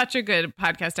such a good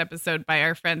podcast episode by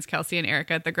our friends Kelsey and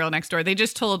Erica at The Girl Next Door. They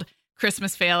just told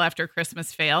Christmas fail after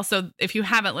Christmas fail. So if you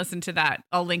haven't listened to that,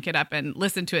 I'll link it up and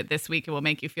listen to it this week. It will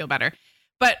make you feel better.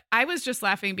 But I was just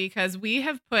laughing because we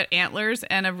have put antlers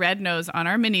and a red nose on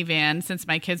our minivan since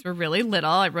my kids were really little.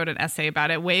 I wrote an essay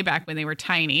about it way back when they were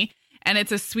tiny. And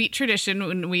it's a sweet tradition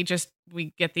when we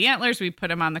get the antlers, we put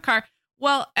them on the car.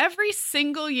 Well, every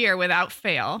single year without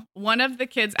fail, one of the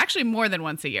kids, actually more than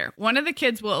once a year, one of the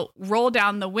kids will roll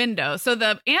down the window. So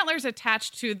the antlers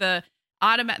attached to the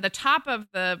top of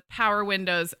the power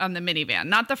windows on the minivan,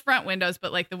 not the front windows,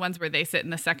 but like the ones where they sit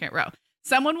in the second row.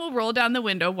 Someone will roll down the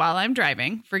window while I'm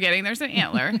driving, forgetting there's an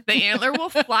antler. The antler will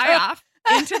fly off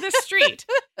into the street.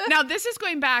 Now, this is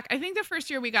going back. I think the first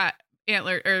year we got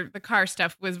antler or the car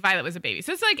stuff was Violet was a baby.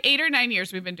 So it's like 8 or 9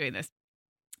 years we've been doing this.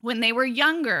 When they were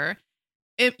younger,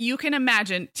 if you can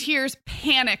imagine, tears,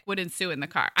 panic would ensue in the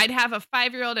car. I'd have a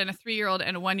 5-year-old and a 3-year-old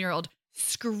and a 1-year-old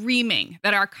screaming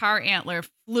that our car antler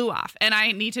flew off, and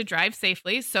I need to drive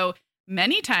safely. So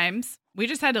many times we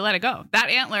just had to let it go. That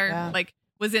antler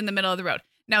was in the middle of the road.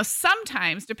 Now,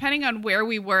 sometimes, depending on where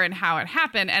we were and how it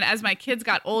happened, and as my kids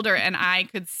got older and I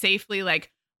could safely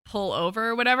pull over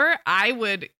or whatever, I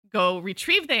would go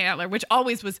retrieve the antler, which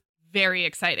always was very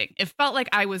exciting. It felt like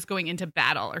I was going into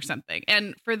battle or something.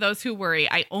 And for those who worry,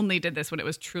 I only did this when it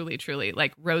was truly, truly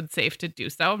road safe to do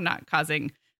so. I'm not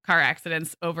causing car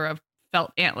accidents over a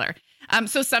felt antler.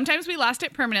 So sometimes we lost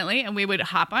it permanently and we would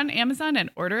hop on Amazon and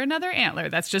order another antler.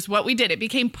 That's just what we did. It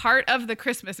became part of the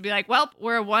Christmas to be like, well,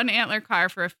 we're a 1 antler car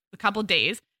for a couple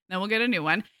days, then we'll get a new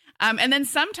one. And then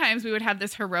sometimes we would have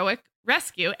this heroic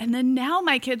rescue. And then now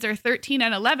my kids are 13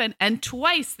 and 11, and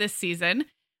twice this season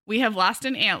we have lost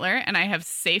an antler, and I have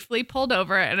safely pulled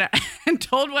over and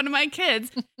told one of my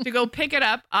kids to go pick it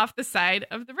up off the side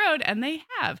of the road, and they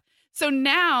have. So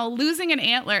now losing an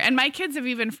antler, and my kids have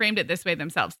even framed it this way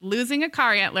themselves, losing a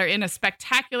car antler in a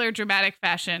spectacular, dramatic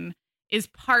fashion is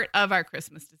part of our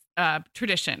Christmas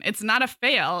tradition. It's not a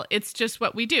fail. It's just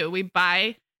what we do. We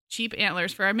buy cheap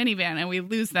antlers for our minivan and we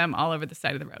lose them all over the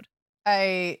side of the road.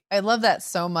 I love that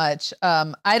so much.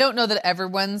 I don't know that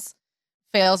everyone's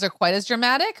fails are quite as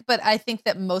dramatic, but I think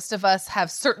that most of us have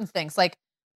certain things like,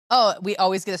 oh, we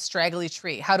always get a straggly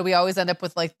tree. How do we always end up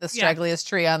with the straggliest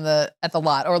tree at the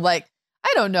lot? Or I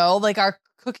don't know, our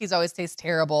cookies always taste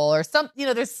terrible or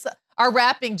there's our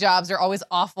wrapping jobs are always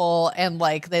awful. And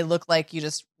they look like you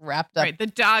just wrapped up. Right. The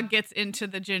dog gets into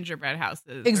the gingerbread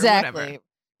houses. Exactly.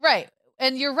 Right.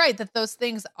 And you're right that those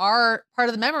things are part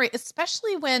of the memory,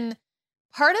 especially when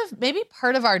part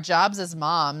of our jobs as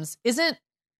moms isn't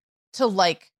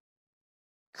to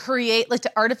create,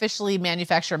 to artificially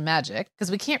manufacture magic,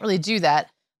 because we can't really do that,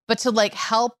 but to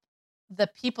help the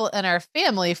people in our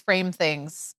family frame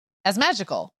things as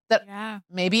magical that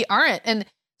maybe aren't. And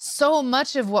so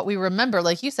much of what we remember,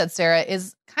 like you said, Sarah,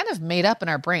 is kind of made up in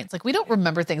our brains. We don't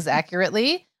remember things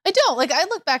accurately. I don't. I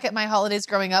look back at my holidays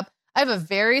growing up. I have a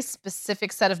very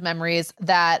specific set of memories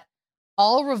that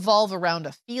all revolve around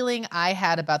a feeling I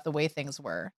had about the way things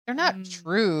were. They're not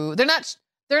true.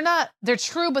 They're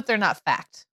true, but they're not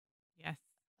fact.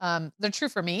 Yes. They're true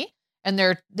for me, and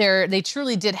they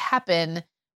truly did happen,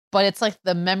 but it's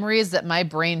the memories that my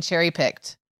brain cherry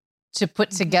picked to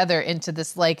put together into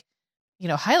this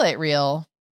highlight reel.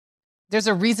 There's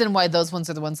a reason why those ones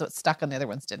are the ones that stuck and the other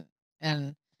ones didn't.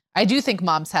 And I do think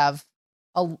moms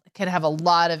can have a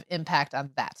lot of impact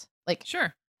on that.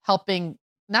 Sure. Helping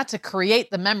not to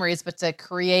create the memories, but to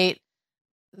create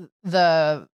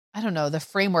the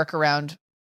framework around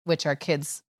which our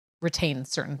kids retain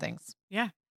certain things. Yeah.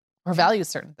 Or value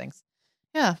certain things.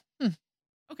 Yeah.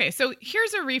 Okay, so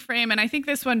here's a reframe, and I think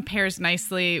this one pairs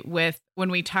nicely with when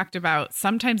we talked about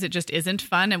sometimes it just isn't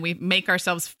fun and we make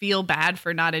ourselves feel bad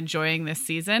for not enjoying this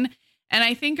season. And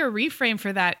I think a reframe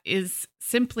for that is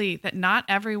simply that not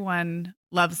everyone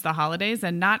loves the holidays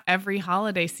and not every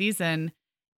holiday season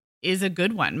is a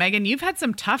good one. Megan, you've had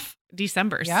some tough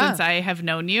Decembers since I have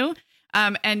known you.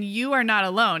 And you are not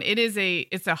alone.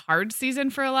 It's a hard season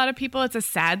for a lot of people. It's a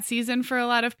sad season for a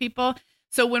lot of people.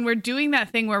 So when we're doing that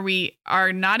thing where we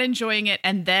are not enjoying it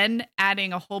and then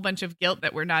adding a whole bunch of guilt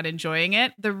that we're not enjoying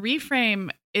it, the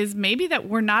reframe is maybe that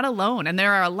we're not alone. And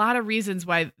there are a lot of reasons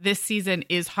why this season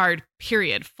is hard,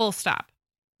 period, full stop.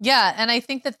 Yeah. And I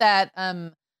think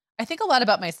I think a lot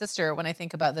about my sister when I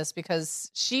think about this,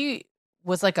 because she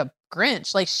was like a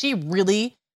Grinch. She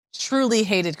really, truly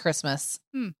hated Christmas.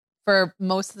 For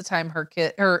most of the time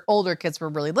her older kids were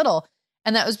really little.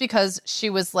 And that was because she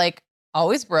was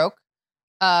always broke.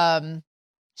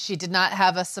 She did not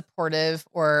have a supportive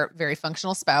or very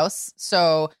functional spouse.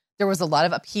 So there was a lot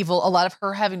of upheaval, a lot of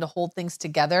her having to hold things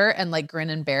together and like grin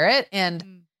and bear it.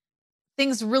 And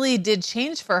things really did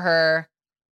change for her.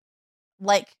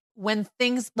 Like when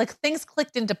things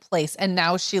clicked into place, and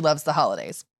now she loves the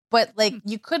holidays. But like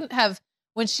you couldn't have,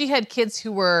 when she had kids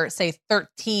who were say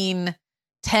 13,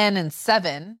 10 and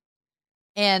 7,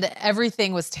 and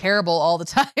everything was terrible all the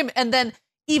time. And then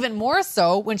even more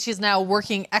so when she's now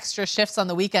working extra shifts on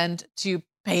the weekend to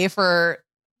pay for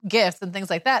gifts and things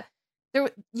like that.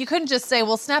 You couldn't just say,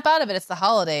 well, snap out of it. It's the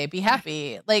holiday. Be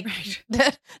happy. Like,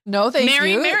 no, thank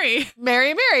you.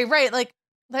 Mary. Right. Like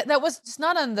that was just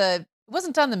it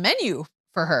wasn't on the menu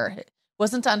for her. It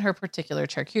wasn't on her particular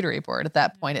charcuterie board. At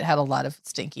that point, it had a lot of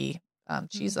stinky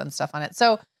cheese and stuff on it.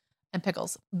 So, and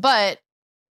pickles, but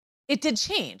it did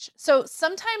change. So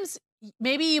sometimes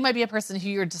maybe you might be a person who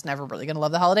you're just never really going to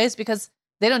love the holidays because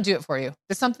they don't do it for you.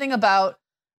 There's something about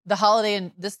the holiday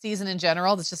and this season in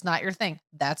general that's just not your thing.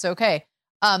 That's okay.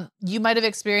 You might have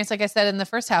experienced, like I said in the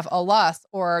first half, a loss,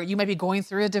 or you might be going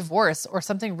through a divorce or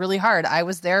something really hard. I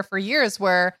was there for years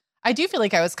where I do feel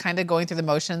like I was kind of going through the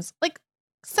motions, like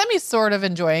sort of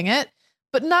enjoying it,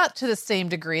 but not to the same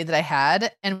degree that I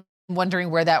had, and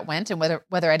wondering where that went and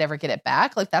whether I'd ever get it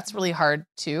back. Like that's really hard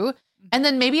too. And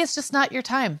then maybe it's just not your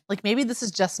time. Like maybe this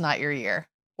is just not your year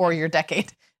or your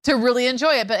decade to really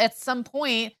enjoy it. But at some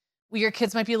point, your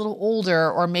kids might be a little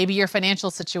older, or maybe your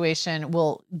financial situation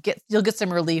you'll get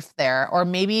some relief there, or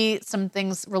maybe some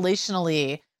things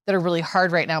relationally that are really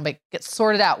hard right now, but get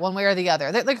sorted out one way or the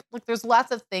other. Like there's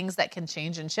lots of things that can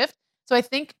change and shift. So I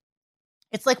think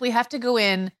it's like we have to go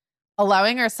in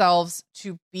allowing ourselves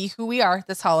to be who we are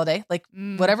this holiday, like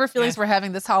whatever feelings we're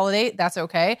having this holiday, that's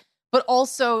okay. But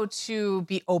also to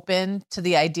be open to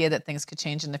the idea that things could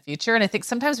change in the future. And I think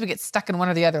sometimes we get stuck in one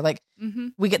or the other. Like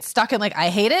we get stuck in like, I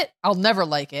hate it, I'll never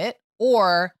like it,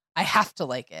 or I have to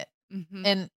like it.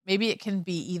 And maybe it can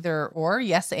be either or,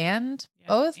 yes,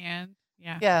 both. And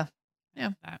yeah.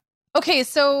 Okay.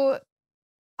 So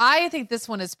I think this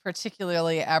one is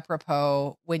particularly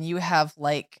apropos when you have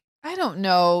like, I don't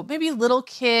know, maybe little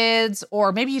kids,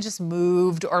 or maybe you just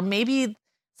moved, or maybe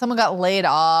someone got laid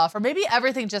off, or maybe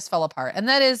everything just fell apart. And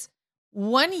that is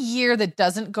 1 year that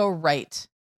doesn't go right,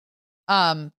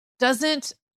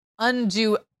 doesn't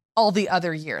undo all the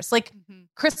other years. Like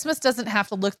Christmas doesn't have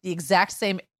to look the exact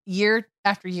same year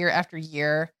after year after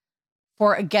year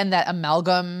for, again, that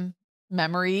amalgam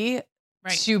memory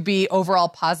to be overall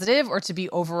positive or to be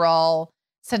overall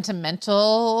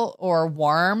sentimental or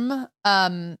warm.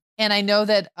 And I know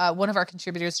that one of our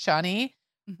contributors, Shawnee,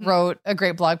 wrote a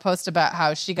great blog post about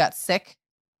how she got sick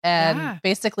and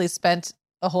basically spent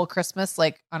a whole Christmas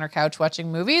like on her couch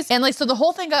watching movies. And like, so the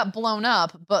whole thing got blown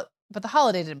up, but the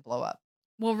holiday didn't blow up.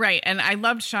 Well, right. And I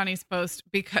loved Shawnee's post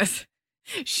because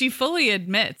she fully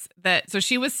admits that. So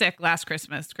she was sick last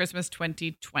Christmas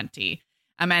 2020,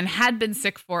 and had been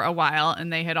sick for a while,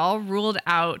 and they had all ruled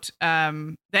out.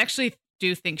 They actually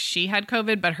do think she had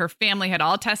COVID, but her family had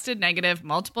all tested negative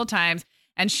multiple times.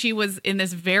 And she was in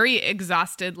this very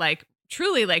exhausted, like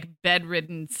truly like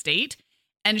bedridden state.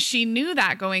 And she knew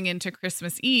that going into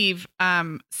Christmas Eve.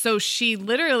 So she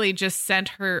literally just sent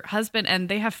her husband, and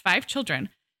they have 5 children,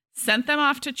 sent them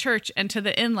off to church and to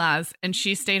the in-laws. And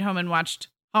she stayed home and watched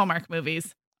Hallmark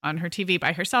movies on her TV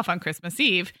by herself on Christmas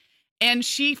Eve. And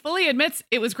she fully admits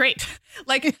it was great.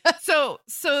 Like, so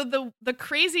the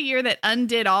crazy year that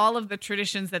undid all of the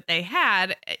traditions that they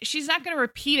had, she's not going to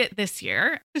repeat it this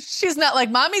year. She's not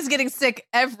like, mommy's getting sick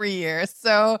every year,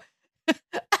 so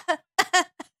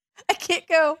I can't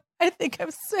go. I think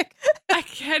I'm sick. I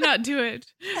cannot do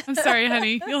it. I'm sorry,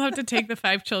 honey. You'll have to take the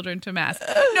 5 children to mass.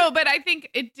 No, but I think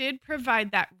it did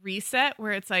provide that reset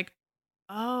where it's like,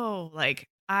 oh, like,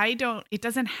 it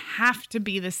doesn't have to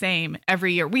be the same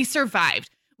every year. We survived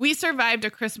a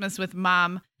Christmas with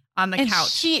mom on the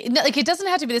couch. It doesn't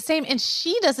have to be the same. And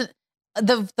she doesn't,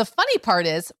 the funny part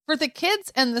is for the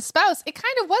kids and the spouse, it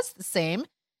kind of was the same.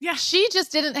 Yeah. She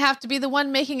just didn't have to be the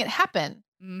one making it happen.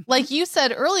 Like you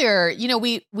said earlier, you know,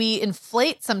 we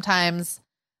inflate sometimes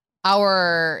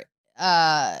our,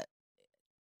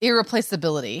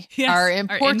 irreplaceability, our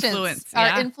importance,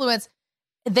 our influence.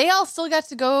 They all still got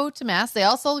to go to mass. They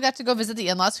all still got to go visit the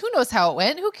in-laws. Who knows how it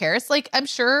went? Who cares? Like, I'm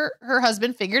sure her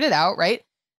husband figured it out, right?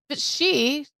 But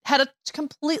she had a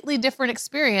completely different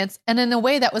experience, and in a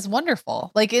way that was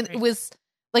wonderful. Like, it was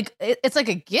like, it's like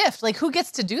a gift. Like, who gets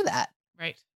to do that?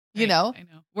 Right. you know? I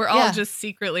know. We're all just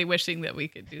secretly wishing that we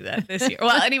could do that this year.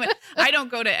 Well, anyway, I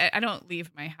don't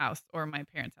leave my house or my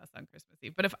parents' house on Christmas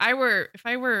Eve. But if I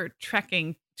were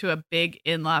trekking to a big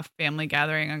in-law family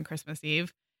gathering on Christmas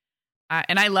Eve,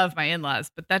 and I love my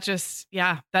in-laws, but that just,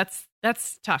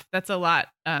 that's tough. That's a lot.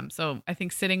 So I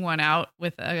think sitting one out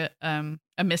with a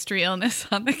mystery illness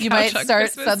on the couch, you might start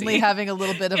Christmas suddenly Eve. having a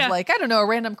little bit of like, I don't know, a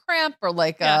random cramp or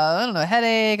like, I don't know, a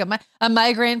headache, a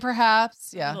migraine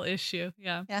perhaps. Yeah. A little issue.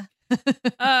 Yeah. Yeah.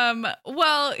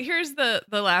 Well, here's the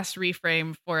last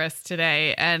reframe for us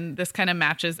today. And this kind of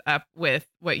matches up with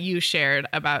what you shared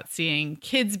about seeing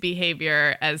kids'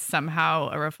 behavior as somehow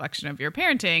a reflection of your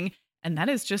parenting. And that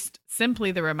is just simply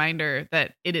the reminder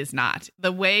that it is not.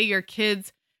 The way your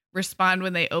kids respond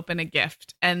when they open a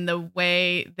gift and the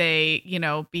way they,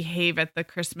 behave at the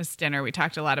Christmas dinner. We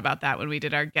talked a lot about that when we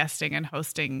did our guesting and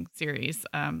hosting series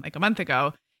like a month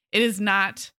ago. It is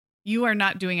not, you are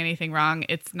not doing anything wrong.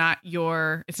 It's not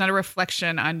a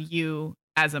reflection on you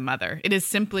as a mother. It is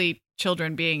simply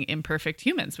children being imperfect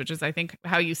humans, which is, I think,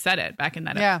 how you said it back in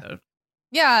that episode.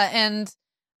 Yeah. And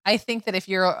I think that if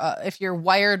you're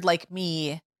wired like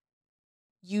me,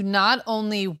 you not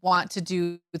only want to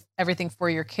do everything for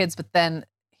your kids, but then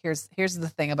here's the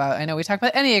thing about, I know we talk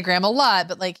about Enneagram a lot,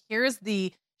 but like, here's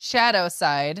the shadow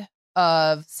side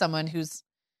of someone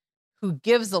who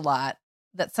gives a lot,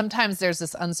 that sometimes there's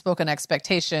this unspoken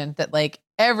expectation that like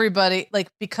everybody, like,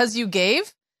 because you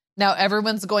gave, now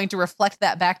everyone's going to reflect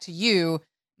that back to you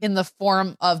in the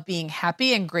form of being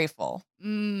happy and grateful.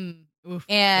 Oof,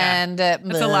 and that's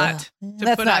a lot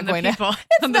to put on the people.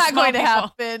 It's not going to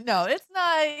happen. No, it's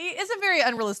not. It's a very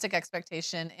unrealistic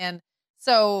expectation. And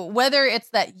so whether it's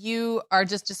that you are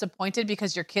just disappointed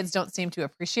because your kids don't seem to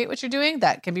appreciate what you're doing,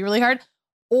 that can be really hard,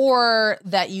 or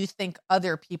that you think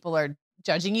other people are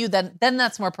judging you, then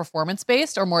that's more performance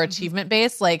based or more achievement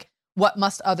based. Like, what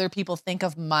must other people think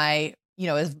of my,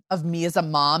 of me as a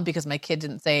mom because my kid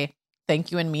didn't say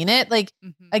thank you and mean it? Like,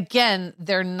 again,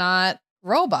 they're not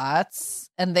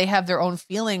robots and they have their own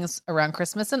feelings around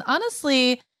Christmas. And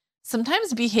honestly,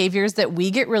 sometimes behaviors that we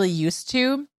get really used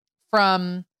to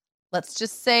from, let's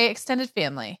just say, extended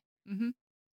family,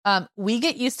 we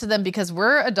get used to them because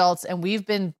we're adults and we've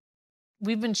been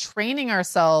training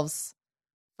ourselves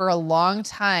for a long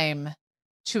time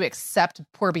to accept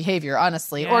poor behavior,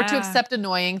 honestly, or to accept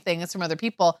annoying things from other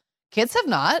people. Kids have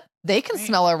not. They can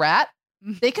smell a rat.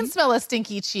 They can smell a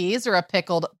stinky cheese or a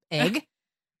pickled egg.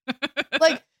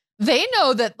 Like, they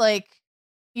know that, like,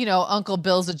 Uncle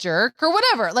Bill's a jerk or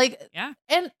whatever. Like,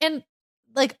 and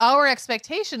like, our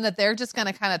expectation that they're just going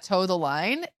to kind of toe the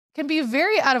line can be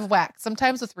very out of whack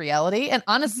sometimes with reality. And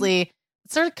honestly,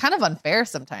 it's sort of kind of unfair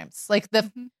sometimes. Like,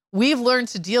 we've learned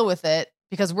to deal with it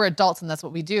because we're adults and that's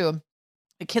what we do.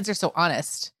 The kids are so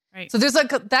honest. Right. So there's like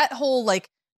that whole, like,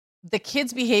 the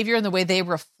kids' behavior and the way they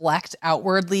reflect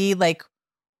outwardly, like,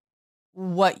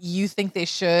 what you think they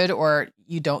should or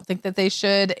you don't think that they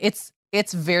should. It's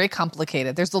very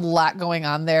complicated. There's a lot going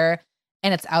on there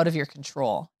and it's out of your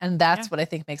control. And that's what I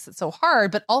think makes it so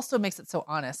hard, but also makes it so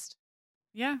honest.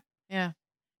 Yeah. Yeah.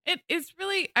 It is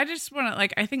really, I just want to,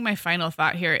 like, I think my final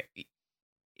thought here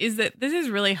is that this is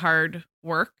really hard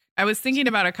work. I was thinking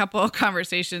about a couple of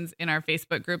conversations in our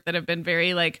Facebook group that have been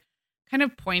very, like, kind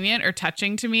of poignant or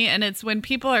touching to me. And it's when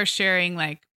people are sharing,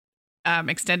 like,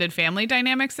 extended family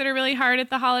dynamics that are really hard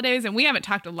at the holidays. And we haven't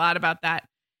talked a lot about that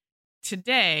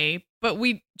today, but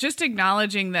we just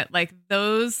acknowledging that, like,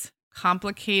 those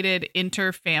complicated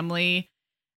inter-family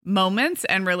moments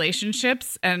and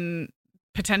relationships and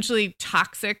potentially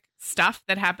toxic stuff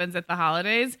that happens at the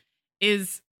holidays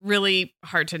is really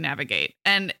hard to navigate.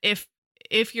 And if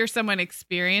you're someone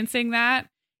experiencing that,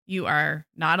 you are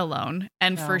not alone.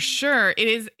 And for sure, it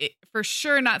is for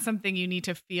sure not something you need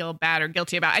to feel bad or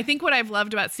guilty about. I think what I've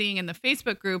loved about seeing in the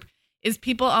Facebook group is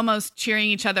people almost cheering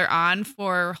each other on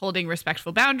for holding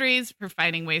respectful boundaries, for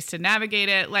finding ways to navigate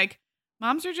it. Like,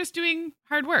 moms are just doing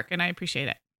hard work, and I appreciate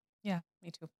it. Yeah,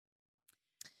 me too.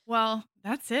 Well,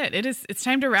 that's it. It's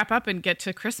time to wrap up and get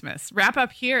to Christmas. Wrap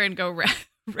up here and go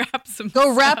wrap some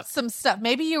stuff.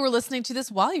 Maybe you were listening to this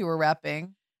while you were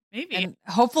wrapping. Maybe. And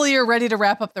hopefully you're ready to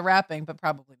wrap up the wrapping, but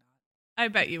probably not. I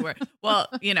bet you were. Well,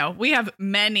 we have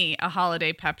many a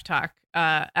holiday pep talk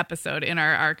episode in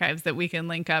our archives that we can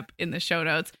link up in the show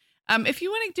notes. If you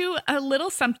want to do a little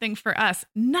something for us,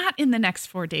 not in the next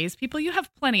 4 days, people, you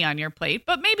have plenty on your plate,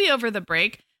 but maybe over the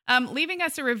break, leaving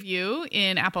us a review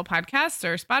in Apple Podcasts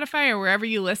or Spotify or wherever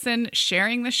you listen,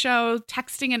 sharing the show,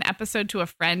 texting an episode to a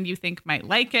friend you think might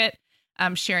like it,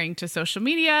 sharing to social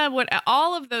media,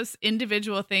 all of those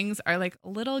individual things are like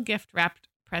little gift wrapped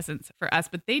presents for us,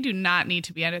 but they do not need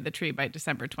to be under the tree by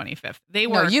December 25th.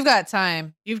 No, you've got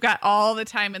time. You've got all the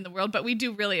time in the world, but we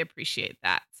do really appreciate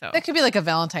that. So that could be like a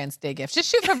Valentine's Day gift. Just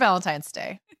shoot for Valentine's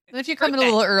Day. And if you come in a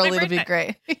little early, it'll be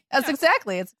great. That's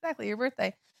exactly. It's exactly your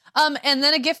birthday. And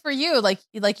then a gift for you, like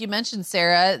you mentioned,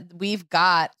 Sarah, we've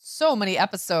got so many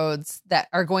episodes that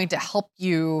are going to help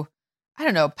you, I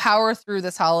don't know, power through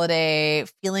this holiday,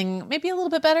 feeling maybe a little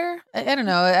bit better. I don't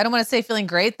know. I don't want to say feeling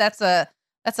great. That's a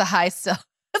high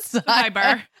that's a high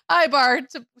bar. High bar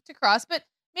to cross, but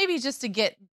maybe just to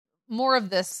get more of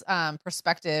this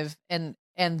perspective, and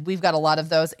we've got a lot of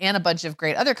those and a bunch of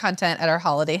great other content at our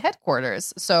holiday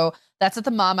headquarters. So that's at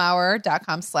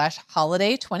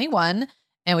themomhour.com/holiday21.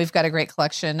 And we've got a great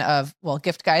collection of,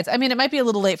 gift guides. I mean, it might be a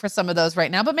little late for some of those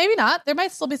right now, but maybe not. There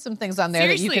might still be some things on there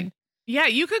Seriously. that you can. Yeah,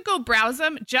 you could go browse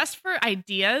them just for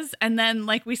ideas. And then,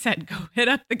 like we said, go hit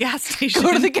up the gas station.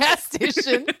 Go to the gas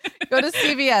station. Go to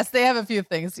CVS. They have a few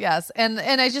things. Yes. And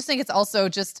I just think it's also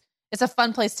it's a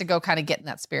fun place to go kind of get in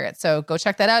that spirit. So go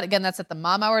check that out. Again, that's at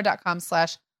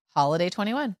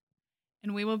themomhour.com/holiday21.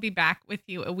 And we will be back with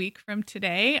you a week from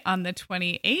today on the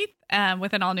 28th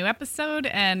with an all new episode,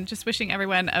 and just wishing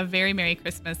everyone a very Merry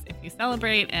Christmas if you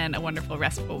celebrate, and a wonderful,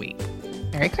 restful week.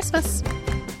 Merry Christmas.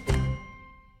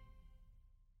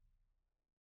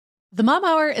 The Mom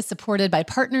Hour is supported by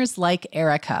partners like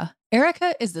Erica.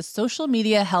 Erica is the social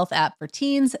media health app for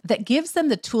teens that gives them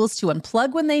the tools to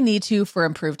unplug when they need to for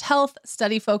improved health,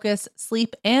 study focus,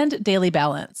 sleep, and daily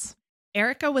balance.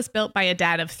 Erica was built by a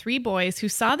dad of 3 boys who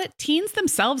saw that teens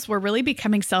themselves were really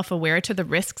becoming self-aware to the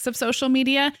risks of social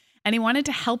media, and he wanted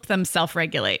to help them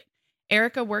self-regulate.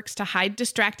 Erica works to hide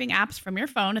distracting apps from your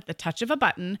phone at the touch of a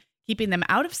button, keeping them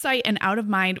out of sight and out of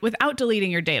mind without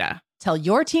deleting your data. Tell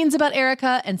your teens about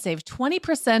Erica and save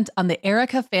 20% on the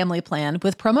Erica family plan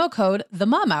with promo code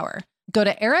TheMomHour. Go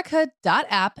to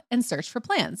erica.app and search for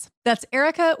plans. That's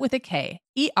Erica with a K,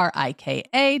 ERIKA.app,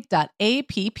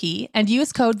 and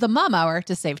use code TheMomHour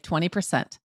to save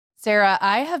 20%. Sarah,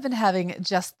 I have been having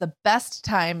just the best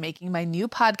time making my new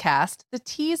podcast, The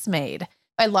Teas Made.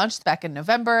 I launched back in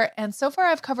November, and so far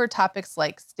I've covered topics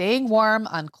like staying warm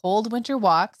on cold winter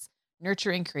walks,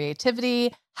 nurturing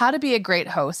creativity, how to be a great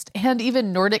host, and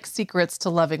even Nordic secrets to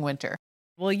loving winter.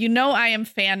 Well, you know I am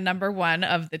fan number 1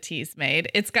 of The Teas Made.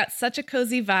 It's got such a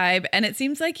cozy vibe, and it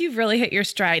seems like you've really hit your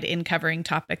stride in covering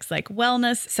topics like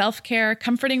wellness, self-care,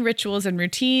 comforting rituals and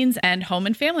routines, and home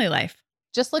and family life.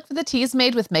 Just look for The Teas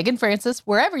Made with Megan Francis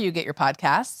wherever you get your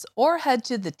podcasts, or head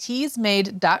to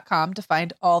theteasmade.com to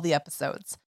find all the episodes.